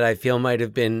feel might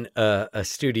have been a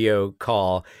studio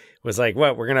call. Was like,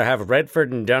 what, we're gonna have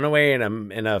Redford and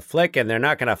Dunaway in a flick, and they're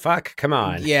not gonna fuck? Come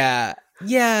on.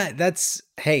 Yeah, that's,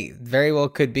 hey, very well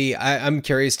could be. I'm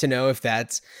curious to know if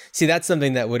that's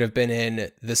something that would have been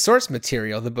in the source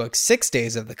material, the book 6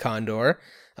 Days of the Condor.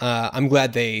 I'm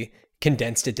glad they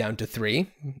condensed it down to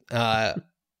 3.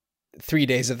 3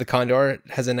 Days of the Condor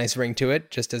has a nice ring to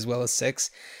it, just as well as 6.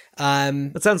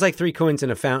 It sounds like 3 coins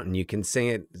in a fountain. You can sing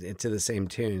it to the same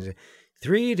tune.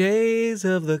 3 Days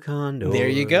of the Condor. There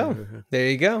you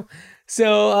go.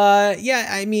 So, yeah,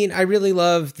 I mean, I really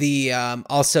love the,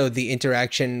 also the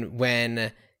interaction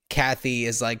when Kathy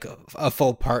is like a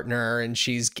full partner, and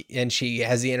she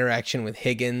has the interaction with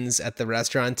Higgins at the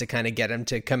restaurant to kind of get him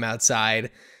to come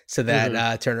outside so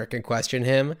that Turner can question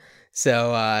him.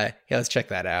 So, yeah, let's check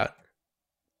that out.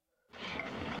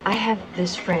 I have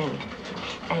this friend,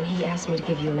 and he asked me to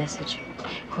give you a message.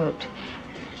 Quote,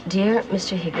 "Dear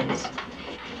Mr. Higgins,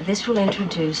 this will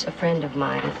introduce a friend of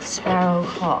mine, Sparrow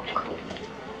Hawk.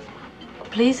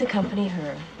 Please accompany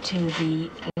her to the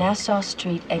Nassau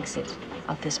Street exit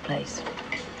of this place.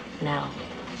 Now."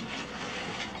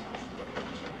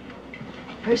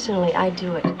 Personally, I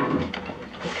do it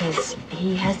because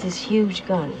he has this huge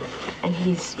gun, and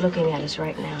he's looking at us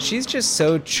right now. She's just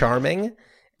so charming,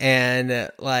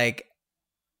 and like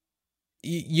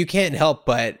you can't help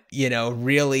but, you know,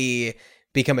 really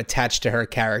become attached to her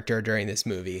character during this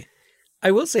movie.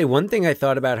 I will say one thing I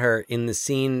thought about her in the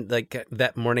scene, like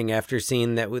that morning after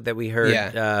scene that we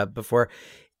heard before,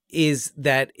 is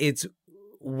that it's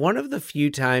one of the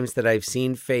few times that I've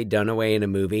seen Faye Dunaway in a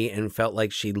movie and felt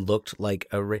like she looked like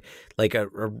a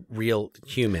real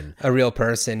human, a real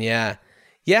person. Yeah.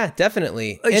 Yeah,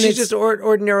 definitely. Like, and she's just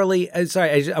ordinarily.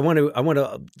 Sorry, I want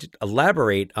to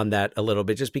elaborate on that a little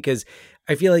bit, just because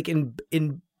I feel like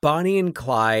in Bonnie and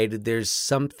Clyde, there's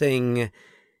something.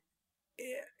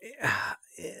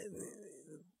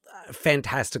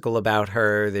 fantastical about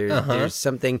her. There's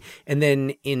something, and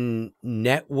then in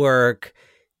Network,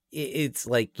 it's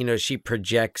like, you know, she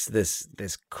projects this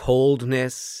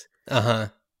coldness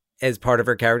as part of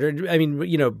her character. I mean,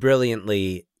 you know,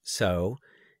 brilliantly so.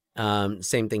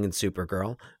 Same thing in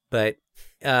Supergirl, but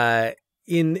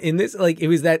in this, like, it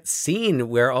was that scene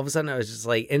where all of a sudden I was just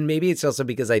like, and maybe it's also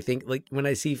because I think, like, when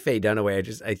I see Faye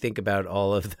Dunaway, I think about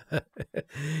all of the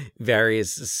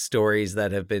various stories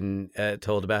that have been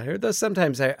told about her. Though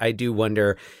sometimes I do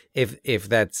wonder if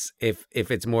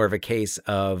it's more of a case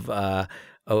of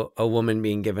a woman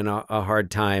being given a hard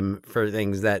time for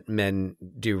things that men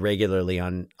do regularly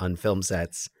on film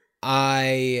sets.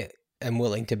 I am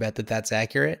willing to bet that that's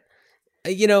accurate.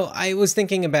 You know, I was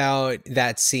thinking about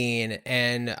that scene,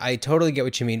 and I totally get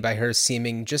what you mean by her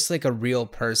seeming just like a real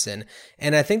person.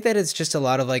 And I think that it's just a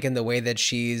lot of, like, in the way that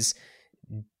she's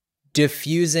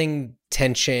diffusing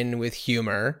tension with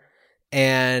humor.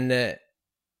 And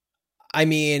I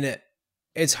mean,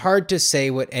 it's hard to say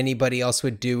what anybody else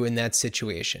would do in that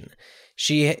situation.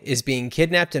 She is being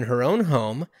kidnapped in her own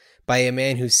home by a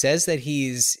man who says that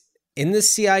he's in the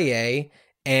CIA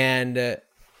and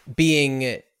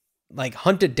being, like,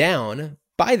 hunted down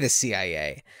by the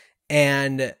CIA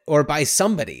or by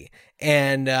somebody.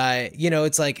 And, you know,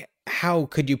 it's like, how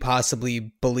could you possibly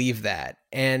believe that?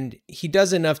 And he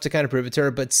does enough to kind of prove it to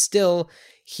her, but still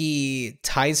he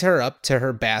ties her up to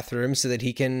her bathroom so that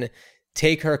he can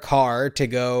take her car to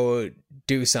go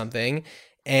do something.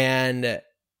 And,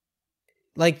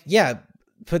 like, yeah,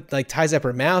 ties up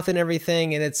her mouth and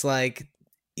everything. And it's like,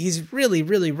 he's really,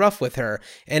 really rough with her.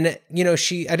 And, you know,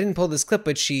 I didn't pull this clip,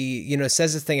 but she, you know,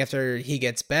 says this thing after he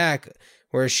gets back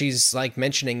where she's, like,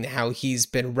 mentioning how he's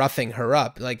been roughing her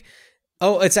up. Like,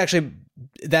 oh, it's actually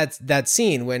that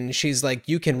scene when she's like,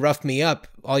 you can rough me up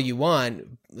all you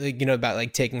want, like, you know, about,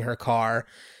 like, taking her car.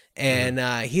 And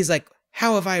he's like,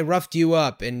 how have I roughed you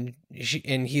up? And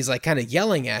he's, like, kind of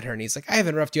yelling at her, and he's like, I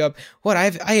haven't roughed you up. What?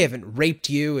 I haven't raped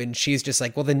you. And she's just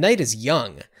like, well, the night is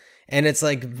young. And it's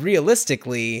like,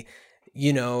 realistically,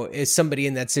 you know, is somebody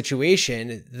in that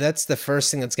situation, that's the first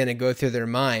thing that's going to go through their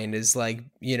mind is, like,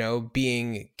 you know,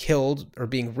 being killed or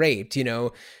being raped. You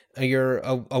know, you're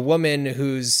a woman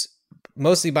who's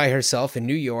mostly by herself in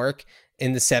New York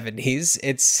in the 70s.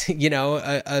 It's, you know,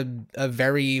 a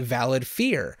very valid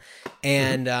fear.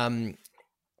 And,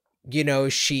 you know,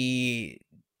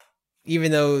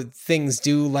 even though things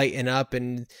do lighten up,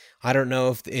 and I don't know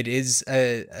if it is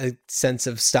a sense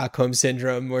of Stockholm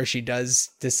syndrome where she does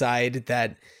decide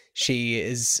that she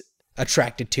is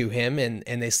attracted to him and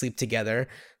they sleep together,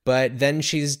 but then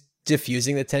she's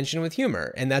diffusing the tension with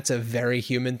humor, and that's a very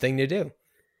human thing to do.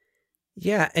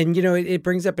 Yeah, and, you know, it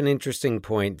brings up an interesting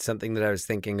point, something that I was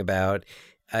thinking about,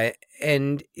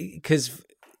 and because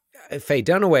Faye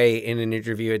Dunaway in an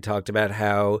interview had talked about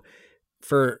how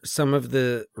for some of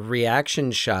the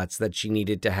reaction shots that she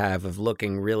needed to have of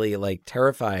looking really, like,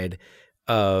 terrified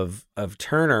of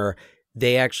Turner,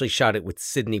 they actually shot it with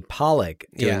Sidney Pollack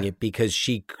doing it because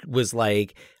she was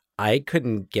like, I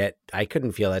couldn't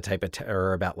feel that type of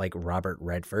terror about, like, Robert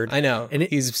Redford. I know. And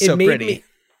he's so pretty.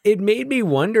 It made me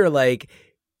wonder, like,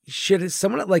 should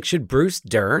Bruce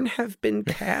Dern have been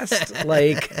cast?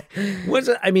 Like,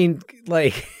 I mean,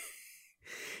 like,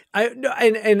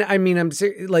 I mean, I'm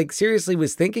seriously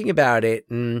was thinking about it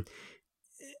and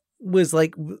was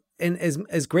like, and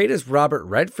as great as Robert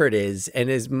Redford is, and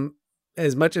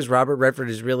as much as Robert Redford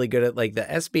is really good at, like,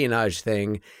 the espionage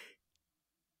thing,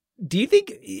 do you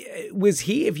think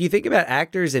if you think about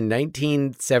actors in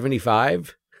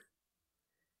 1975,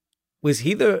 was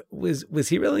he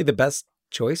really the best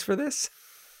choice for this?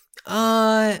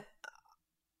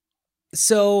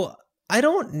 So I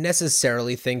don't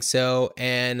necessarily think so,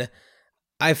 and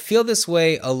I feel this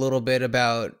way a little bit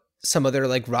about some other,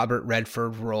 like, Robert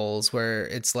Redford roles where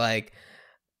it's like,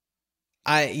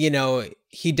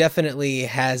 he definitely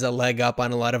has a leg up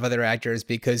on a lot of other actors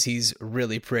because he's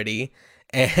really pretty,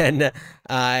 and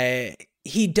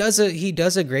he does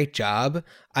a great job.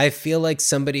 I feel like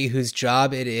somebody whose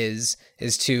job it is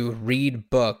to read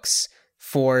books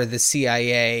for the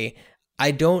CIA.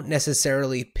 I don't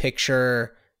necessarily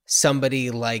picture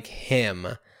somebody like him.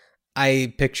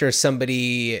 I picture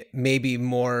somebody maybe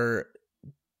more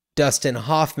Dustin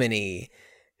Hoffman-y,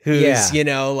 who's,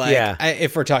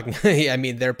 if we're talking, I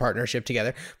mean, their partnership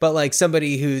together, but, like,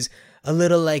 somebody who's a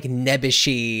little, like,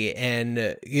 nebbishy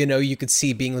and, you know, you could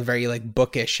see being very, like,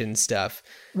 bookish and stuff.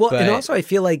 Well, and also I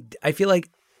feel like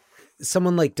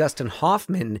someone like Dustin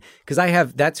Hoffman, because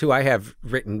that's who I have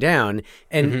written down,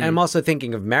 and I'm also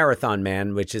thinking of Marathon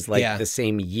Man, which is, like, the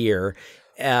same year.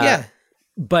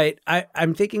 But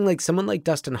I'm thinking, like, someone like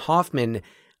Dustin Hoffman,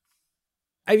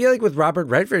 I feel like with Robert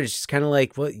Redford, it's just kind of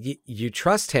like, well, you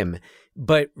trust him,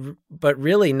 but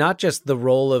really not just the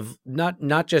role of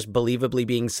not just believably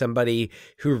being somebody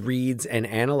who reads and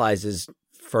analyzes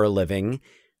for a living,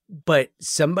 but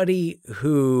somebody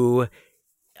who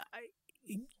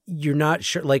you're not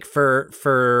sure, like for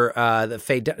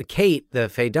Kate, the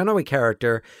Faye Dunaway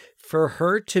character, for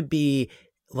her to be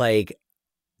like,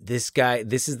 this guy,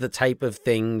 this is the type of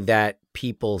thing that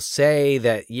people say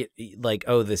that like,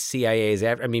 oh, the CIA is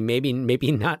after. I mean, maybe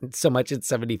not so much at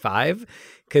 75,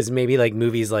 because maybe like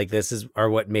movies like this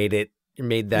are what made that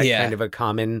kind of a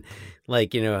common,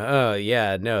 like, oh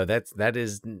yeah, no, that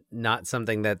is not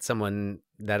something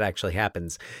that actually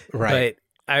happens. Right.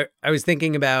 But I was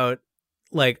thinking about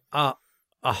like a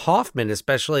Hoffman,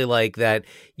 especially like that,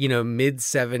 mid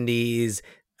 70s,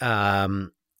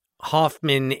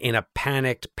 Hoffman in a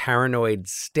panicked, paranoid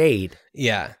state.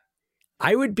 Yeah.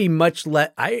 I would be much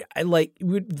less, I like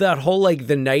that whole, like,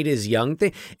 the night is young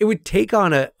thing. It would take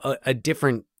on a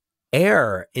different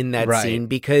air in that scene,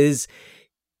 because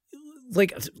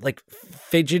like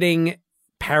fidgeting,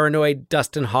 paranoid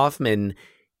Dustin Hoffman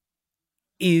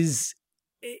is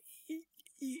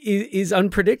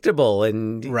unpredictable,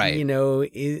 and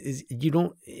is you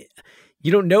don't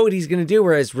know what he's going to do,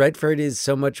 whereas Redford is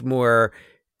so much more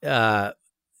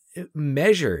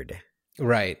measured.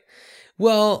 Right.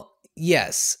 Well,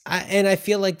 yes. And I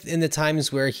feel like in the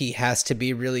times where he has to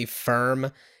be really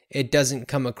firm, it doesn't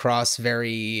come across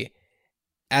very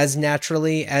as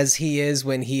naturally as he is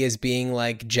when he is being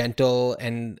like gentle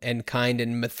and kind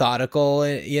and methodical,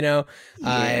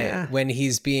 when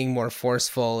he's being more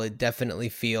forceful, it definitely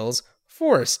feels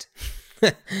forced.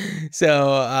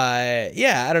 So, I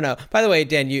don't know. By the way,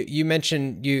 Dan, you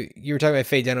mentioned you were talking about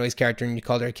Faye Dunaway's character and you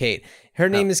called her Kate. Her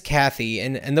name is Kathy.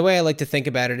 And the way I like to think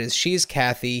about it is she's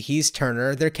Kathy, he's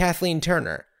Turner. They're Kathleen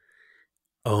Turner.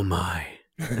 Oh my.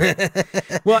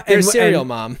 Well, they're serial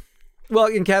mom. Well,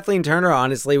 and Kathleen Turner,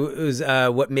 honestly, was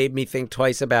what made me think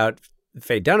twice about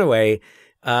Faye Dunaway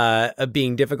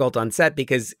being difficult on set,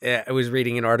 because I was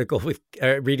reading an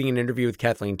interview with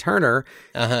Kathleen Turner,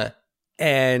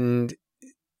 and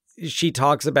she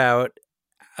talks about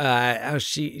how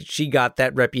she got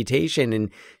that reputation,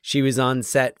 and she was on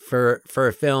set for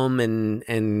a film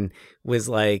and was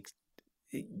like,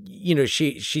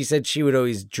 she said she would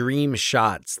always dream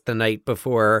shots the night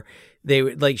before.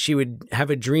 She would have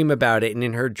a dream about it, and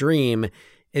in her dream,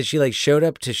 as she like showed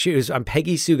up to shoot, on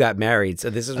Peggy Sue Got Married,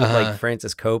 so this is with like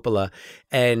Francis Coppola,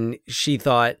 and she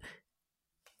thought,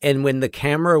 and when the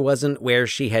camera wasn't where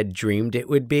she had dreamed it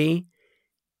would be,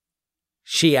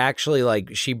 she actually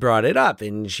she brought it up,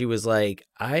 and she was like,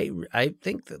 I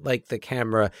think that like the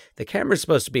camera's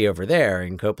supposed to be over there,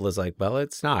 and Coppola's like, well,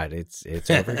 it's not, it's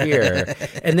over here.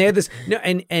 And they had this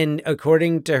and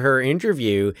according to her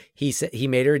interview, he said he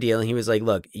made her a deal, and he was like,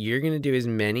 look, you're gonna do as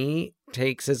many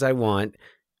takes as I want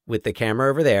with the camera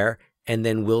over there, and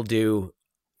then we'll do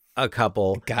a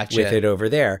couple with it over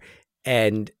there.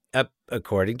 And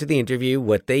according to the interview,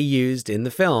 what they used in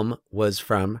the film was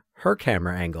from her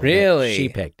camera angle. Really? She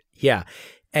picked. Yeah.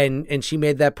 And she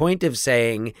made that point of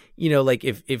saying, like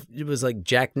if it was like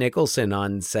Jack Nicholson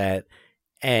on set,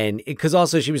 and because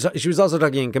also she was also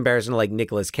talking in comparison to like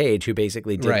Nicolas Cage, who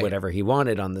basically did whatever he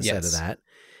wanted on the set of that.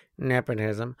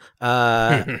 Nepotism.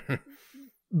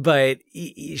 But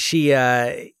she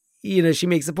she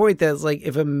makes the point that it's like,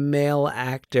 if a male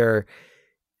actor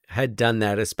had done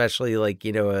that, especially like,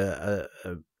 a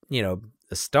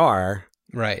star,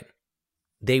 right,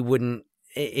 they wouldn't,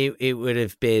 it would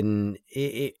have been,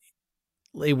 it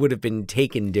would have been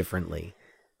taken differently.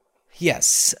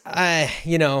 Yes.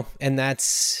 And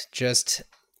that's just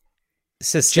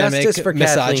systemic Justice for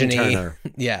misogyny. Kathleen Turner.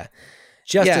 Yeah.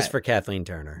 Justice for Kathleen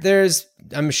Turner. There's,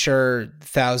 I'm sure,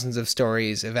 thousands of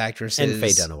stories of actresses. And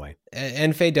Faye Dunaway.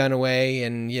 And Faye Dunaway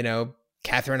and,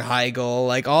 Katherine Heigl,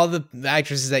 like all the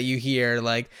actresses that you hear,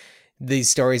 like these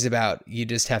stories about, you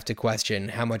just have to question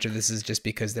how much of this is just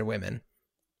because they're women.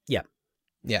 Yeah.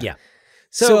 Yeah.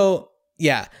 So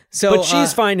yeah. But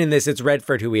she's fine in this. It's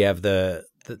Redford who we have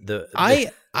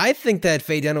I think that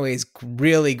Faye Dunaway is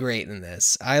really great in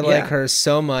this. I like her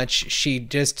so much. She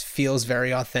just feels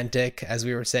very authentic, as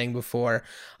we were saying before.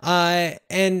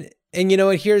 And you know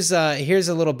what? Here's a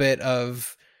little bit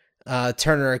of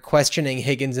Turner questioning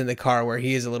Higgins in the car, where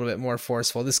he is a little bit more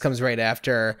forceful. This comes right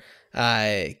after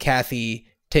Kathy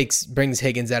brings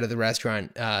Higgins out of the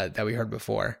restaurant that we heard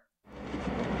before.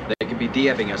 They could be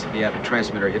DFing us if you have a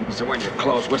transmitter hidden somewhere in your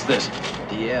clothes. What's this?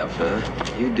 DF,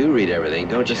 huh? You do read everything,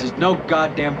 don't you? This is no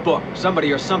goddamn book.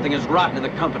 Somebody or something is rotten in the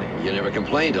company. You never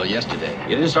complained till yesterday.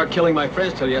 You didn't start killing my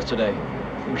friends till yesterday.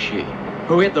 Who's she?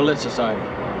 Who hit the Lit Society?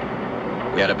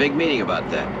 We had a big meeting about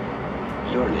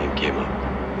that. Your name came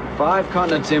up. 5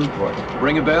 Continents Import.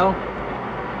 Ring a bell?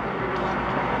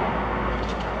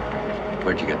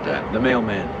 Where'd you get that? The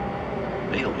mailman.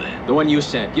 Mailman? The one you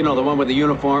sent. You know, the one with the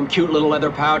uniform, cute little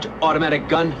leather pouch, automatic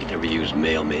gun. You never used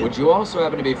mailman. Would you also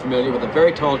happen to be familiar with a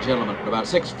very tall gentleman, about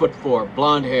 6'4",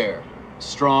 blonde hair,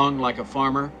 strong like a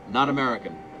farmer, not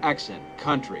American, accent,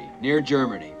 country, near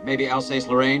Germany, maybe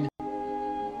Alsace-Lorraine?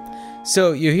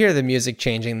 So you hear the music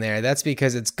changing there. That's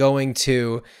because it's going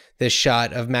to this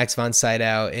shot of Max von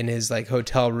Sydow in his like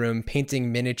hotel room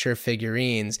painting miniature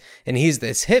figurines, and he's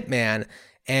this hitman.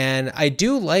 And I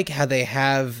do like how they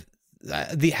have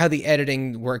how the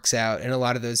editing works out in a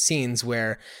lot of those scenes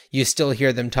where you still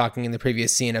hear them talking in the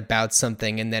previous scene about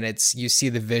something, and then you see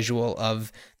the visual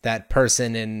of that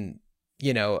person in,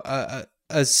 you know, a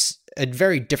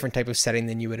very different type of setting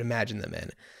than you would imagine them in.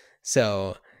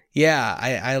 So yeah,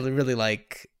 I really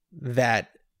like that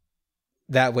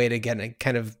way to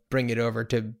kind of bring it over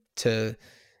to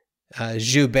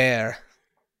Joubert,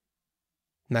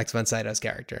 Max von Sydow's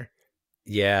character.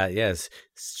 Yeah, yes.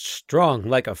 Strong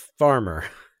like a farmer.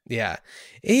 Yeah.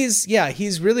 He's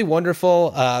really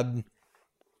wonderful.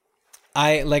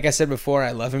 Like I said before,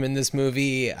 I love him in this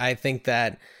movie. I think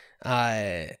that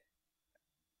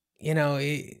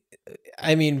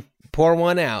pour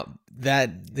one out.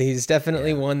 That he's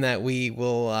definitely one that we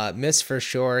will miss for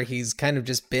sure. He's kind of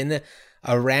just been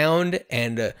around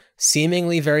and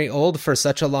seemingly very old for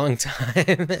such a long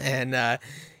time, and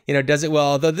does it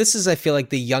well. Although this is, I feel like,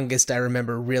 the youngest I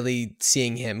remember really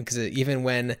seeing him, because even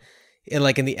when, in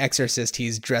The Exorcist,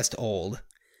 he's dressed old.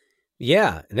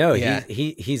 Yeah, no, yeah.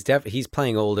 he's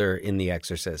playing older in The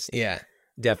Exorcist. Yeah,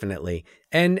 definitely.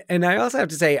 And I also have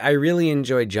to say, I really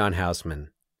enjoyed John Houseman.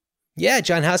 Yeah,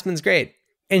 John Houseman's great.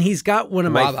 And he's got one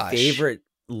of Wabash. my favorite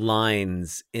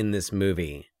lines in this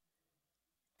movie.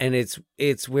 And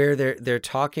it's where they're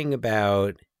talking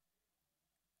about,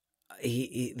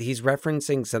 he's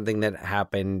referencing something that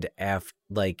happened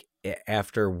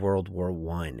after World War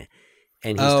I.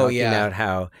 And he's talking about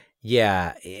how,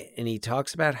 and he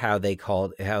talks about how they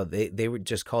were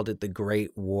just called it the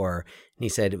Great War. And he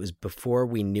said it was before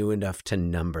we knew enough to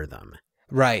number them.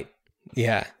 Right.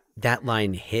 Yeah. That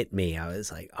line hit me. I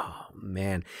was like, oh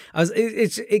man.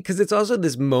 Because it's also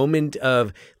this moment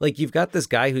of, like, you've got this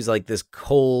guy who's like this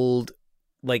cold,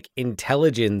 like,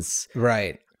 intelligence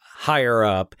right higher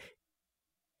up,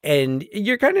 and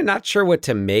you're kind of not sure what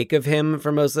to make of him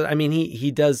for most of it. I mean,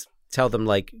 he does tell them,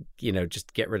 like,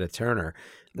 just get rid of Turner.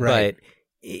 Right.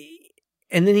 But,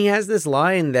 and then he has this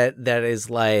line that is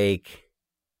like,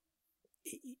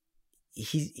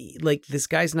 he's like, this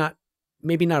guy's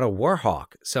maybe not a war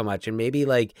hawk so much, and maybe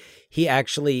like he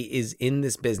actually is in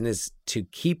this business to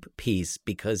keep peace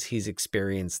because he's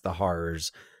experienced the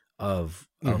horrors of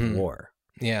war.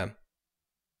 Yeah.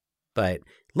 But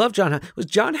love John. Was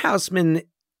John Houseman,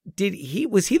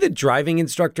 was he the driving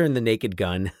instructor in The Naked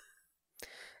Gun?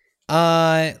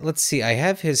 Let's see. I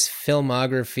have his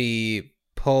filmography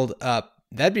pulled up.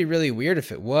 That'd be really weird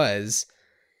if it was.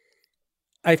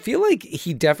 I feel like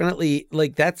he definitely,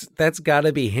 like, that's got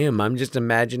to be him. I'm just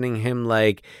imagining him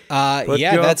like,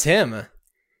 that's him.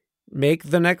 Make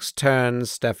the next turn,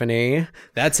 Stephanie.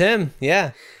 That's him.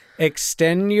 Yeah.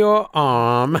 Extend your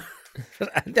arm.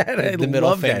 The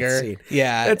middle finger. That scene.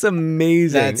 Yeah. That's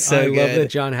amazing. That's so I good. love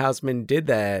that John Houseman did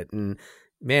that. And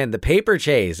man, The Paper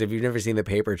Chase, if you've never seen The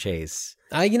Paper Chase.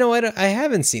 You know what? I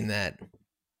haven't seen that.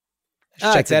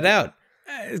 Check that out.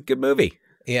 It's a good movie.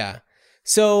 Yeah.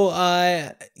 So,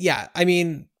 I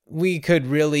mean, we could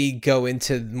really go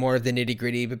into more of the nitty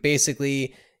gritty, but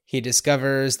basically he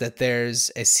discovers that there's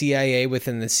a CIA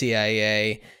within the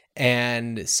CIA,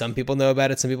 and some people know about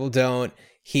it, some people don't.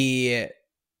 He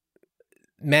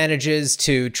manages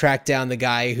to track down the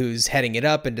guy who's heading it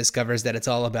up and discovers that it's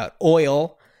all about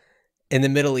oil in the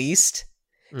Middle East.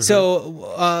 Mm-hmm.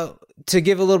 So, to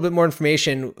give a little bit more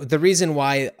information, the reason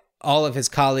why all of his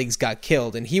colleagues got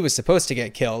killed, and he was supposed to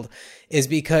get killed, is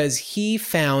because he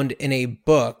found in a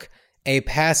book a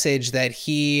passage that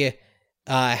he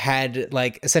had,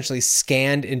 like, essentially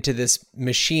scanned into this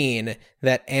machine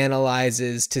that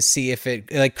analyzes to see if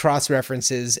it, like,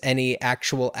 cross-references any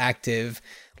actual active,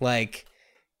 like,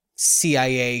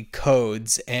 CIA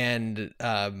codes and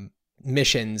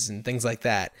missions and things like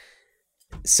that.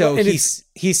 So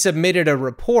he submitted a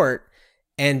report.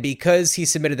 And because he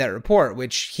submitted that report,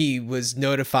 which he was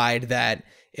notified that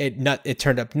it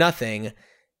turned up nothing,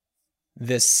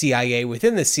 the CIA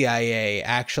within the CIA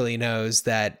actually knows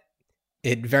that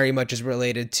it very much is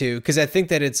related to, because I think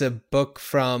that it's a book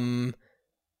from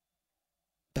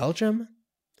Belgium.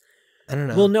 I don't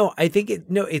know. Well, no, I think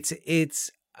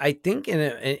it's I think in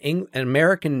an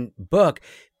American book,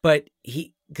 but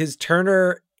because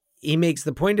Turner, he makes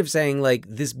the point of saying like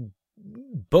this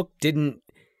book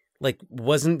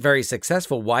wasn't very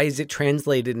successful. Why is it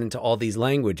translated into all these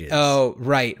languages? Oh,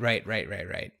 right.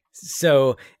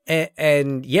 So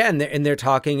and they're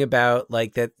talking about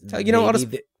like that. You know, I'll just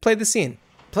play the scene.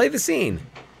 Play the scene.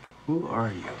 Who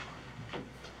are you?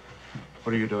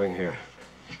 What are you doing here?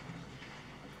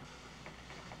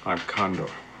 I'm Condor.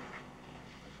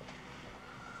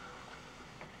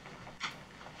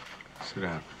 Sit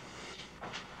down.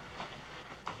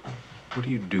 What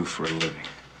do you do for a living?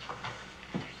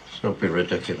 Don't be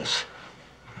ridiculous.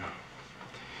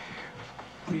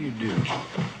 What do you do?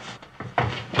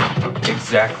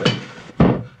 Exactly.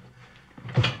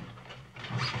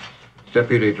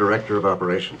 Deputy Director of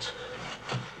Operations.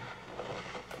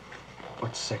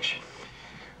 What section?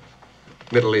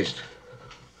 Middle East.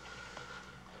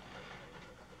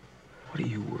 What are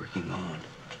you working on?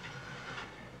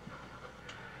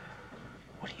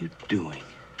 What are you doing?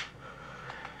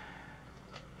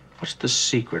 What's the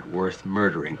secret worth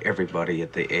murdering everybody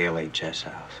at the ALHS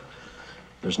house?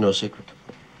 There's no secret.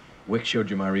 Wick showed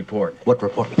you my report. What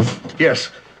report? Yes.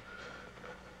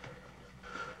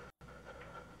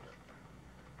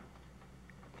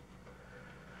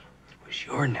 It was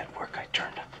your network I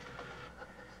turned up.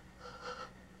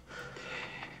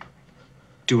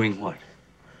 Doing what?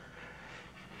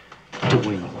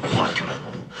 Doing what?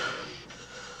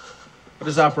 What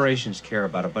does operations care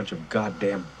about a bunch of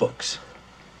goddamn books?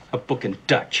 A book in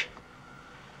Dutch.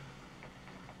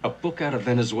 A book out of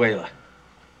Venezuela.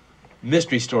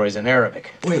 Mystery stories in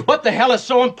Arabic. Wait. What the hell is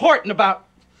so important about...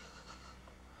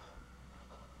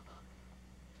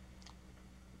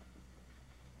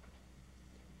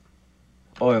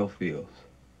 oil fields?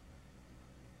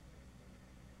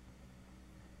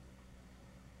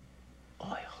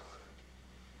 Oil.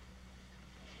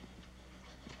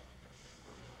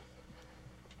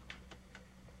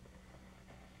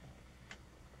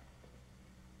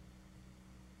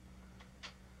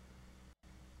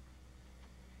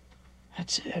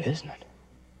 That's it, isn't it?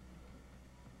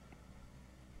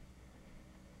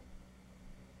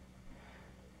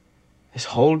 This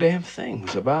whole damn thing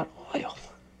was about oil.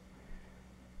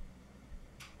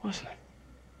 Wasn't it?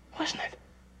 Wasn't it?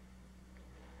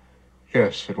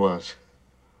 Yes, it was.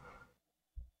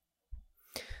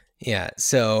 Yeah,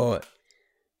 so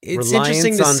it's Reliance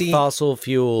interesting to on see fossil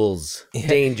fuels.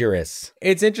 Dangerous.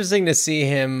 It's interesting to see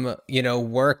him,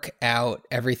 work out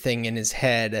everything in his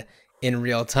head in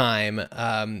real time.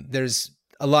 There's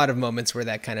a lot of moments where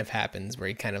that kind of happens, where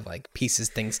he kind of like pieces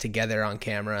things together on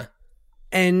camera.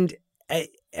 And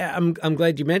I'm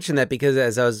glad you mentioned that, because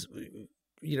as I was,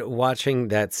 watching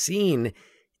that scene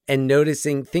and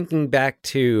thinking back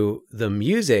to the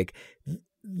music,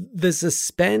 the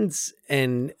suspense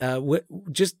and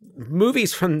just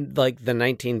movies from like the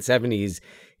 1970s,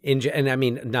 and I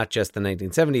mean not just the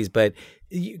 1970s, but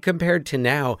compared to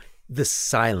now, the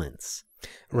silence,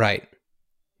 right?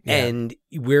 Yeah. And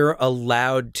we're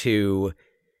allowed to,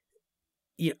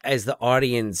 as the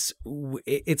audience,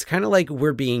 it's kind of like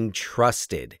we're being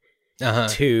trusted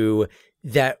to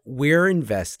that we're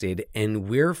invested and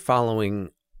we're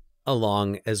following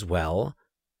along as well.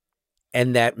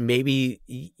 And that maybe,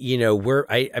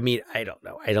 I mean, I don't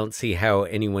know. I don't see how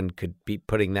anyone could be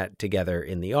putting that together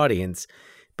in the audience,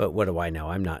 but what do I know?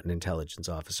 I'm not an intelligence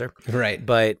officer. Right.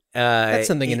 But that's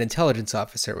something an intelligence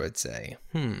officer would say.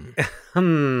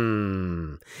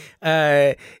 So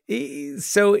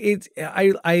it's,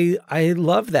 I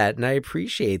love that. And I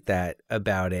appreciate that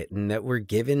about it. And that we're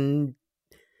given,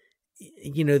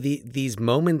 these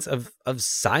moments of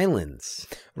silence.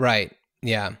 Right.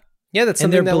 Yeah. Yeah, that's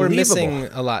something that we're missing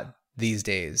a lot these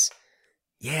days.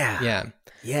 Yeah.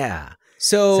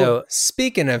 So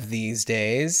speaking of these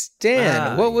days,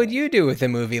 Dan, what would you do with a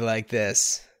movie like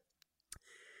this?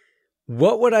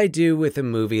 What would I do with a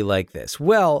movie like this?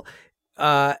 Well,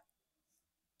 I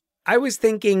was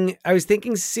thinking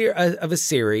of a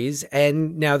series,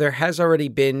 and now there has already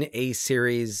been a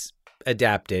series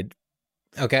adapted.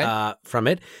 Okay. From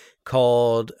it,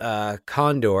 called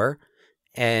Condor,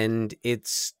 and it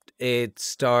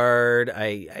starred.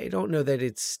 I don't know that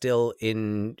it's still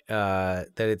in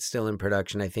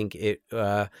production. I think it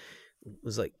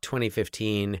was like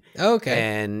 2015. Okay.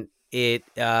 And it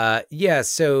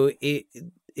so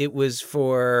it was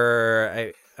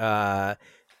for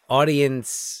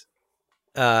audience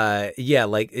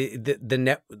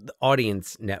the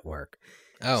audience network.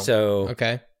 Oh. So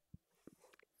okay.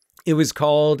 It was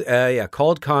called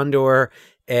Condor,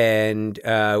 and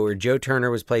where Joe Turner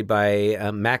was played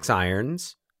by Max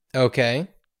Irons. Okay.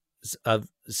 Of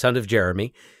son of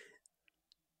Jeremy.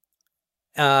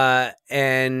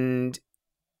 And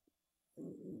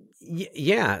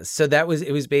yeah, so it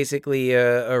was basically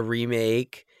a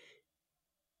remake,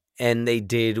 and they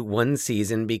did one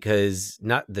season because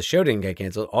not the show didn't get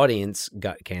canceled, audience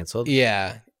got canceled.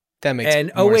 Yeah, that makes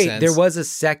more sense. sense. There was a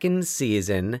second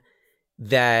season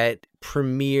that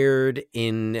premiered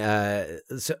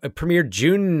premiered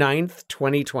June 9th,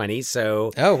 2020.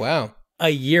 So oh wow, a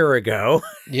year ago.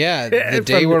 Yeah, the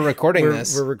day we're recording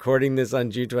this. We're recording this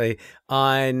on June 20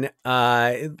 on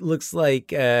it looks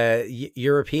like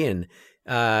European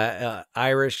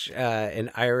Irish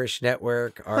an Irish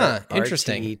network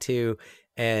interesting. RTE2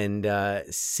 and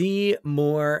See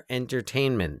More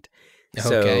Entertainment.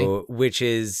 Okay. So which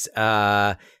is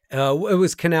it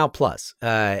was Canal Plus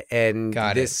and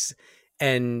Got this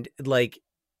and like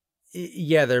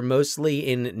yeah, they're mostly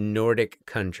in Nordic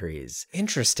countries.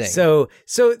 Interesting. So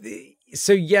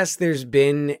yes, there's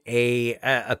been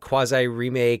a quasi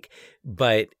remake,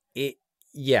 but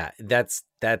that's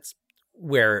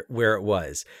where it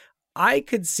was. I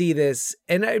could see this,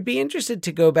 and I'd be interested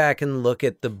to go back and look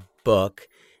at the book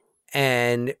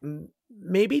and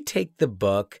maybe take the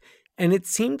book. And it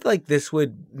seemed like this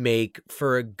would make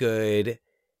for a good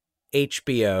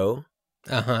HBO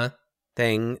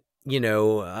thing. You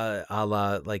know, a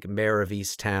la like Mayor of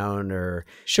Easttown or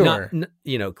sure,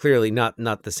 clearly not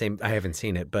the same. I haven't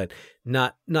seen it, but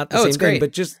not the same it's thing. great.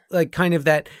 But just like kind of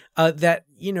that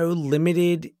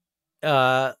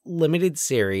limited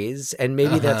series, and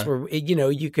maybe that's where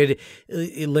you could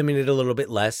limit it a little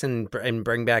bit less and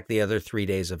bring back the other 3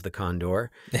 days of the Condor.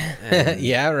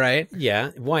 Yeah, right. Yeah,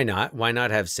 why not? Why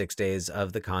not have 6 days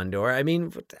of the Condor? I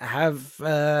mean,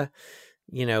 have.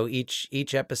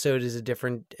 Each episode is a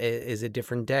different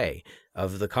day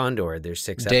of the Condor. There's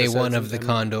 6 episodes. Day one of the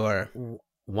Condor.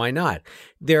 Why not?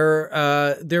 There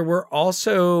were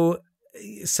also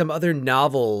some other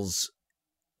novels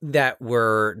that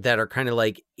are kind of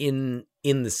like in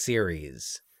the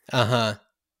series.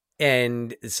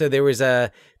 And so there's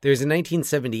a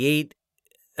 1978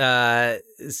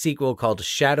 sequel called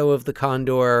Shadow of the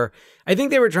Condor. I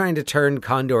think they were trying to turn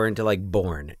Condor into like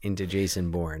into Jason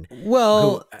Bourne.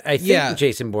 Well, I think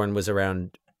Jason Bourne was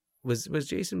around. Was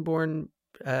Jason Bourne?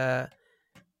 This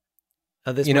I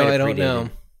don't know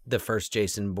the first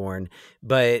Jason Bourne,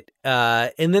 but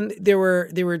and then there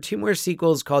were 2 more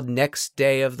sequels called Next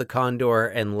Day of the Condor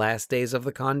and Last Days of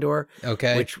the Condor.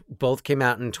 Okay, which both came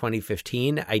out in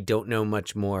 2015. I don't know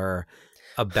much more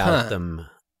about them.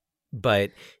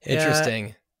 But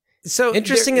interesting. So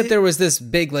interesting that there was this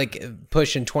big like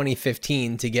push in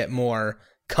 2015 to get more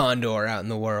Condor out in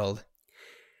the world.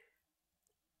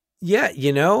 Yeah,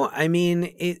 I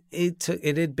mean, it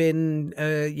had been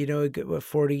a good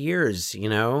 40 years,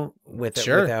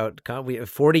 without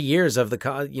 40 years of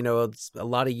the a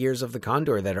lot of years of the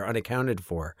Condor that are unaccounted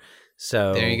for.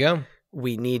 So there you go.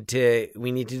 We need to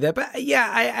do that. But yeah,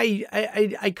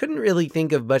 I couldn't really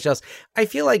think of much else. I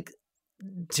feel like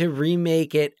to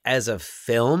remake it as a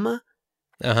film,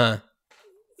 it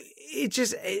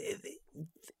just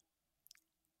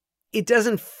it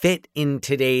doesn't fit in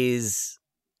today's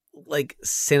like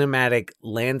cinematic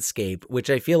landscape,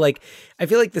 which I feel like the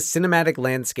cinematic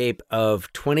landscape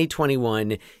of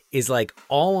 2021 is like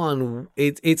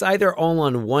it's either all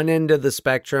on one end of the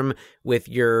spectrum with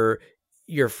your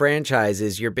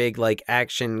franchises, your big like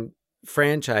action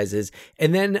franchises,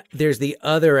 and then there's the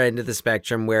other end of the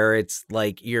spectrum where it's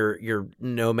like your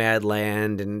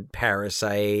Nomadland and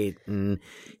Parasite and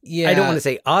I don't want to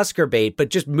say Oscar bait, but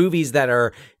just movies that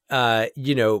are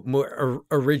more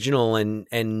original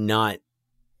and not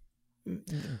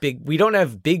big. We don't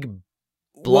have big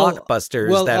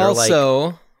blockbusters that are like.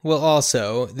 Well,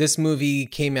 also, this movie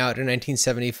came out in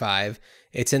 1975.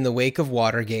 It's in the wake of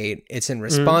Watergate. It's in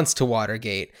response to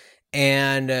Watergate,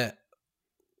 and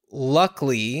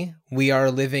luckily, we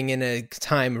are living in a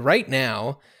time right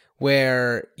now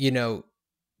where, the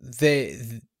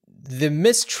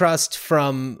mistrust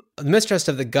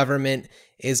of the government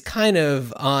is kind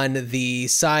of on the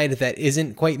side that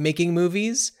isn't quite making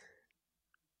movies.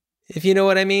 If you know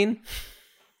what I mean?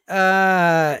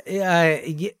 Yeah.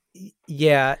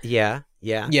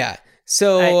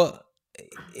 So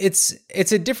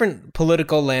it's a different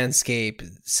political landscape,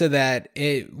 so that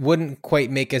it wouldn't quite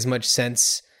make as much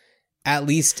sense, at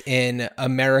least in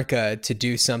America, to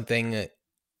do something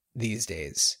these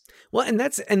days. Well,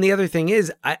 and the other thing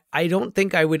is, I don't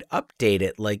think I would update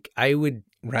it. Like I would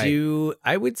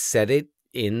I would set it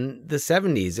in the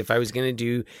 70s if I was going to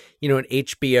do, an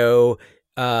HBO,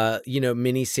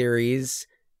 miniseries,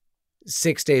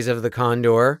 6 Days of the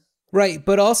Condor. Right.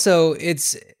 But also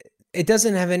it's it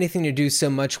doesn't have anything to do so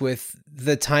much with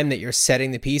the time that you're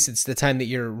setting the piece. It's the time that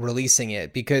you're releasing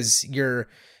it, because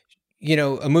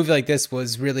a movie like this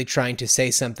was really trying to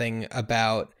say something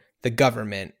about the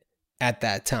government at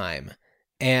that time.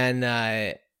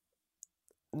 And,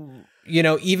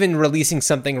 even releasing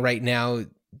something right now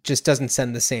just doesn't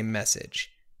send the same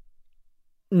message.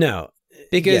 No.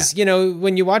 Because,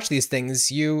 when you watch these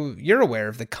things, you're aware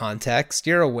of the context.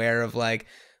 You're aware of like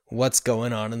what's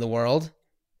going on in the world.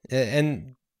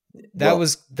 And that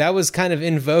was kind of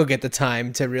in vogue at the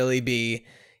time to really be,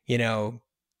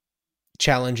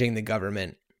 challenging the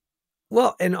government.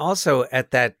 Well, and also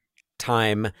at that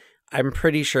time, I'm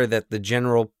pretty sure that the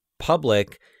general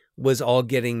public was all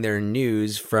getting their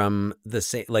news from the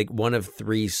same, like one of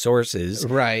three sources,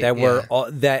 right? That were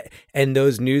all that, and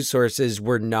those news sources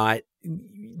were not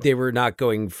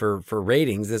going for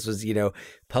ratings. This was,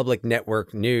 public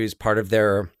network news, part of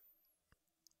their,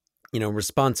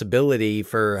 responsibility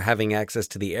for having access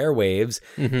to the airwaves,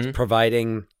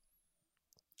 providing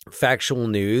factual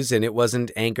news. And it wasn't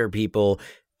anchor people,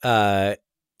 exerting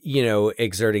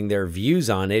their views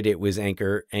on it. It was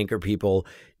anchor people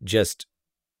just,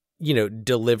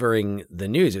 delivering the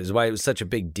news. It was why it was such a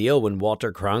big deal when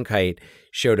Walter Cronkite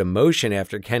showed emotion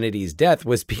after Kennedy's death,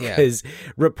 was because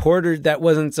reporters, that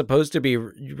wasn't supposed to be.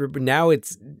 Now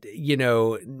it's,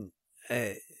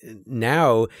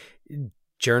 now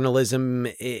journalism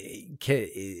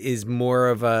is more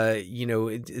of a,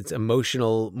 it's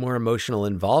more emotional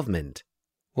involvement.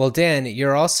 Well, Dan,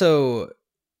 you're also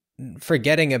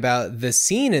forgetting about the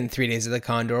scene in 3 Days of the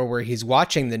Condor where he's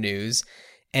watching the news,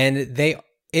 and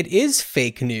it is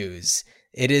fake news.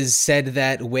 It is said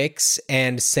that Wicks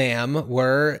and Sam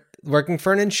were working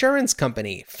for an insurance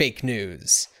company. Fake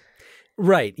news.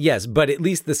 Right, yes, but at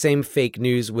least the same fake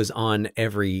news was on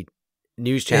every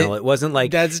news channel. It wasn't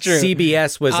like that's true.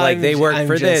 CBS was like they work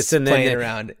for this and then playing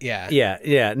around.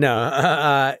 Yeah. No.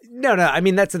 I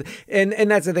mean, that's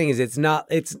the thing, is it's not.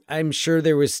 I'm sure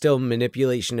there was still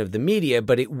manipulation of the media,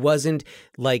 but it wasn't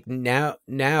like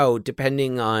now.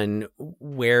 Depending on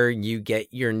where you get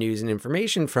your news and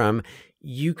information from,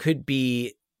 you could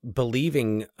be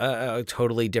believing a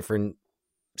totally different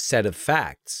set of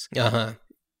facts.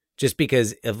 Just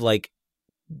because of like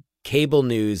cable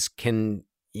news can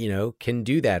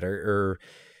do that, or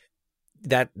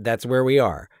that's where we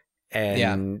are.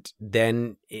 And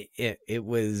then it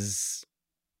was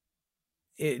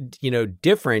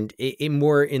different,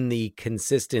 more in the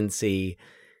consistency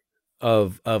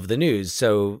of the news.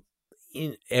 So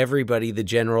everybody, the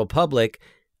general public,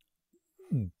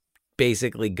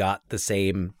 basically got the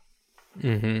same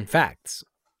facts,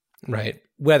 right?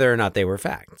 Whether or not they were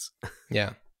facts.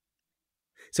 Yeah.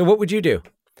 So what would you do?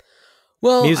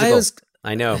 Well, musical.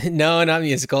 I know. No, not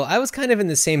musical. I was kind of in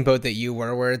the same boat that you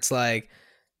were, where it's like,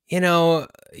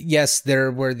 yes,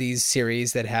 there were these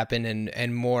series that happened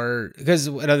and more, because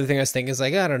another thing I was thinking is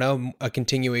like, I don't know, a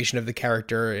continuation of the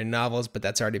character in novels, but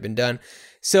that's already been done.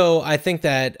 So I think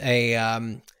that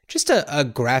just a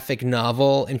graphic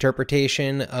novel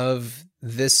interpretation of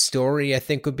this story, I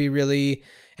think, would be really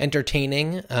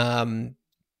entertaining.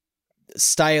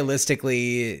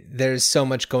 Stylistically, there's so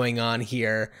much going on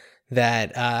here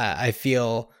that I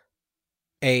feel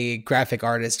a graphic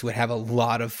artist would have a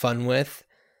lot of fun with,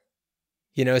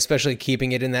 especially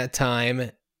keeping it in that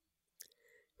time.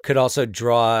 Could also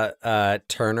draw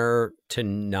Turner to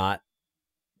not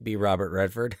be Robert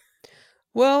Redford.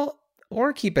 Well,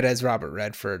 or keep it as Robert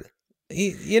Redford.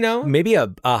 Maybe a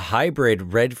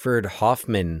hybrid Redford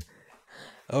Hoffman.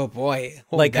 Oh boy,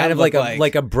 like kind of like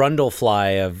a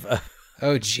Brundlefly of.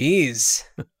 Oh geez,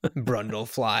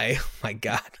 Brundlefly. Oh my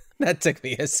God. That took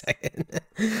me a second.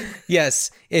 Yes,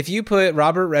 if you put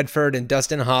Robert Redford and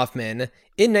Dustin Hoffman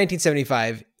in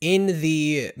 1975 in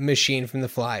the machine from The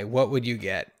Fly, what would you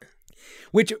get?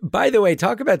 Which, by the way,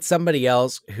 talk about somebody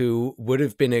else who would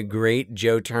have been a great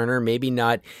Joe Turner, maybe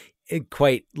not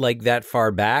quite like that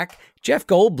far back, Jeff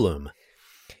Goldblum.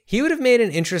 He would have made an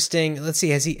interesting, let's see,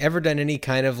 has he ever done any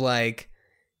kind of like,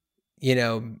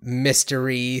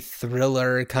 mystery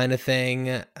thriller kind of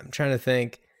thing? I'm trying to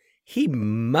think. He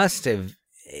must have,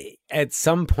 at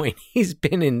some point, he's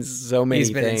been in so many things.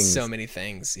 He's been in so many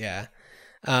things, yeah.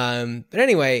 But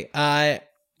anyway, I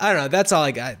don't know. That's all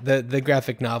I got. The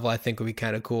graphic novel, I think, would be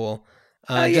kind of cool.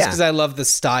 Just because I love the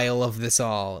style of this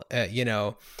all, And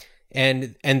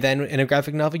then in a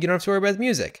graphic novel, you don't have to worry about the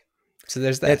music. So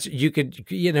there's that. You could,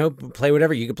 play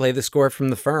whatever. You could play the score from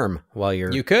The Firm while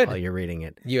you're reading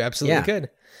it. You absolutely could.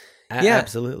 Yeah,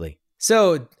 absolutely.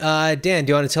 So, Dan, do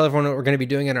you want to tell everyone what we're going to be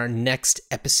doing in our next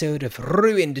episode of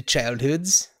Ruined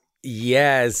Childhoods?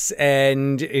 Yes,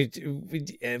 and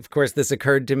of course this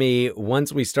occurred to me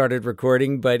once we started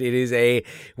recording, but it is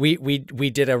we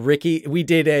did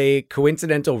a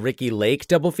coincidental Ricky Lake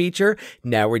double feature.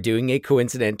 Now we're doing a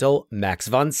coincidental Max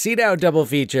von Sydow double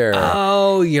feature.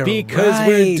 Oh, you're because right.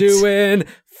 we're doing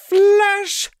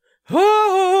Flash,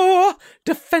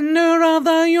 Defender of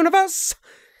the Universe,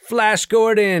 Flash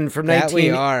Gordon from That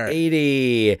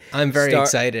 1980. I'm very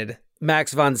excited.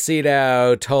 Max von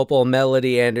Sydow, Topol,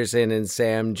 Melody Anderson, and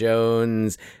Sam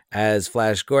Jones as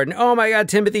Flash Gordon. Oh my God,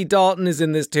 Timothy Dalton is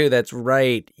in this too. That's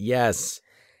right. Yes.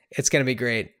 It's going to be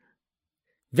great.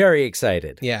 Very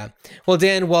excited. Yeah. Well,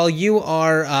 Dan, while you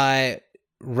are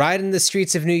riding the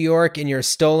streets of New York in your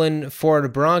stolen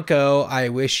Ford Bronco, I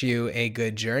wish you a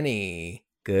good journey.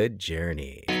 Good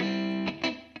journey.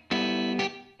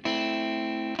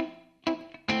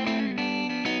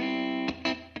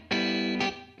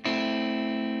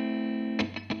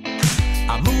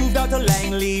 Out to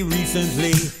Langley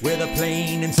recently with a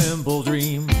plain and simple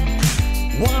dream.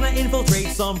 Wanna infiltrate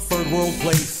some third world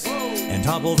place and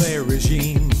topple their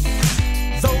regime.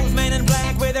 Those men in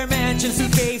black with their mansion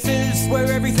suitcases,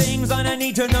 where everything's on a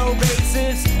need-to-know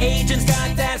basis. Agents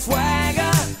got that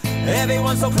swagger,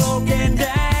 everyone's so cloak and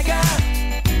dagger.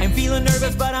 I'm feeling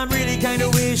nervous, but I'm really kinda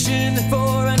wishing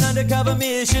for an undercover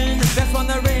mission. That's when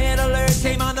the red alert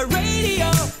came on the radio,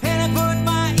 and I put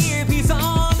my earpiece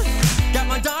on. Got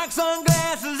my dark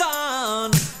sunglasses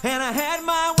on, and I had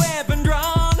my weapon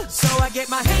drawn. So I get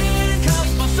my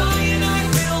handcuffs, my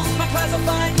cyanide pills, my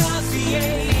classified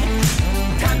dossier.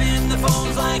 Tapping the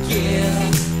phones like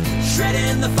yeah,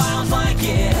 shredding the files like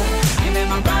yeah. I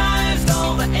memorized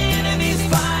all the enemy's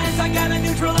spies, I gotta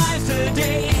neutralize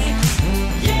today.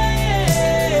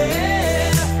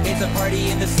 Yeah, it's a party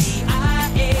in the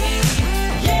CIA.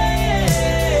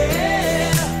 Yeah,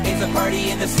 it's a party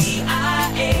in the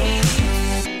CIA.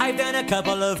 I've done a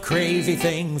couple of crazy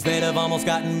things that have almost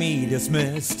gotten me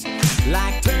dismissed.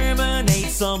 Like terminate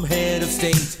some head of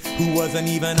state who wasn't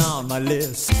even on my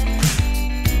list.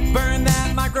 Burn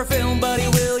that microfilm, buddy,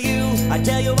 will you? I'd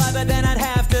tell you why, but then I'd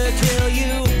have to kill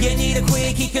you. You need a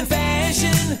quickie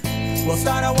confession, we'll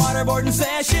start a waterboarding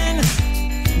session.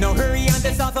 No hurry on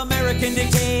the South American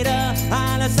dictator,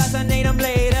 I'll assassinate him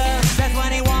later. That's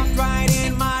when he walked right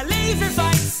in my laser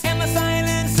sights, and my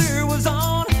silencer was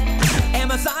on.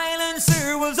 My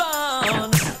silencer was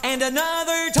on, and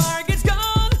another target's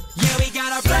gone. Yeah, we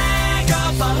got our flag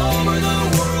up all over the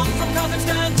world, from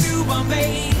Kazakhstan to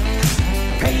Bombay.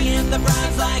 Paying the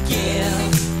bribes like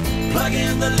yeah,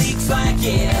 plugging the leaks like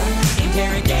yeah.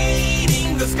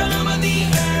 Interrogating the scum of the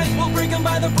earth, we'll break them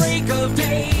by the break of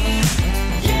day.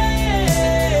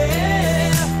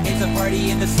 Yeah, it's a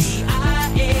party in the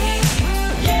CIA.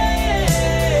 Yeah,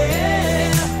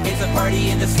 it's a party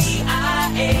in the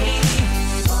CIA.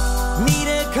 Need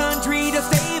a country to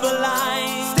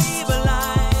stabilize.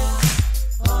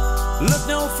 Look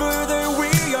no further,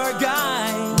 we're your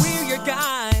guys.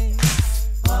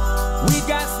 We've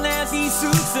got snazzy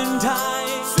suits and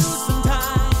ties.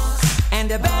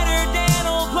 And a better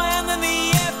dental plan than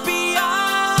the FBI's.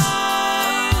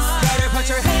 Better put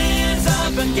your hands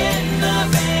up and get in the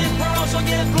van, or else you'll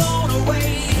get blown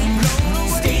away.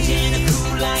 Staging a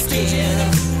coup like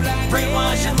yeah,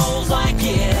 brainwashing moles like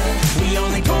yeah. We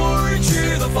only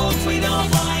torture the folks we don't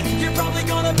like. You're probably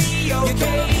gonna be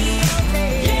okay.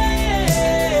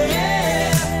 Yeah,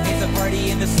 it's a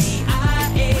party in the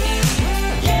CIA.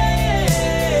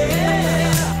 Yeah,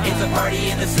 it's a party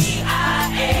in the CIA.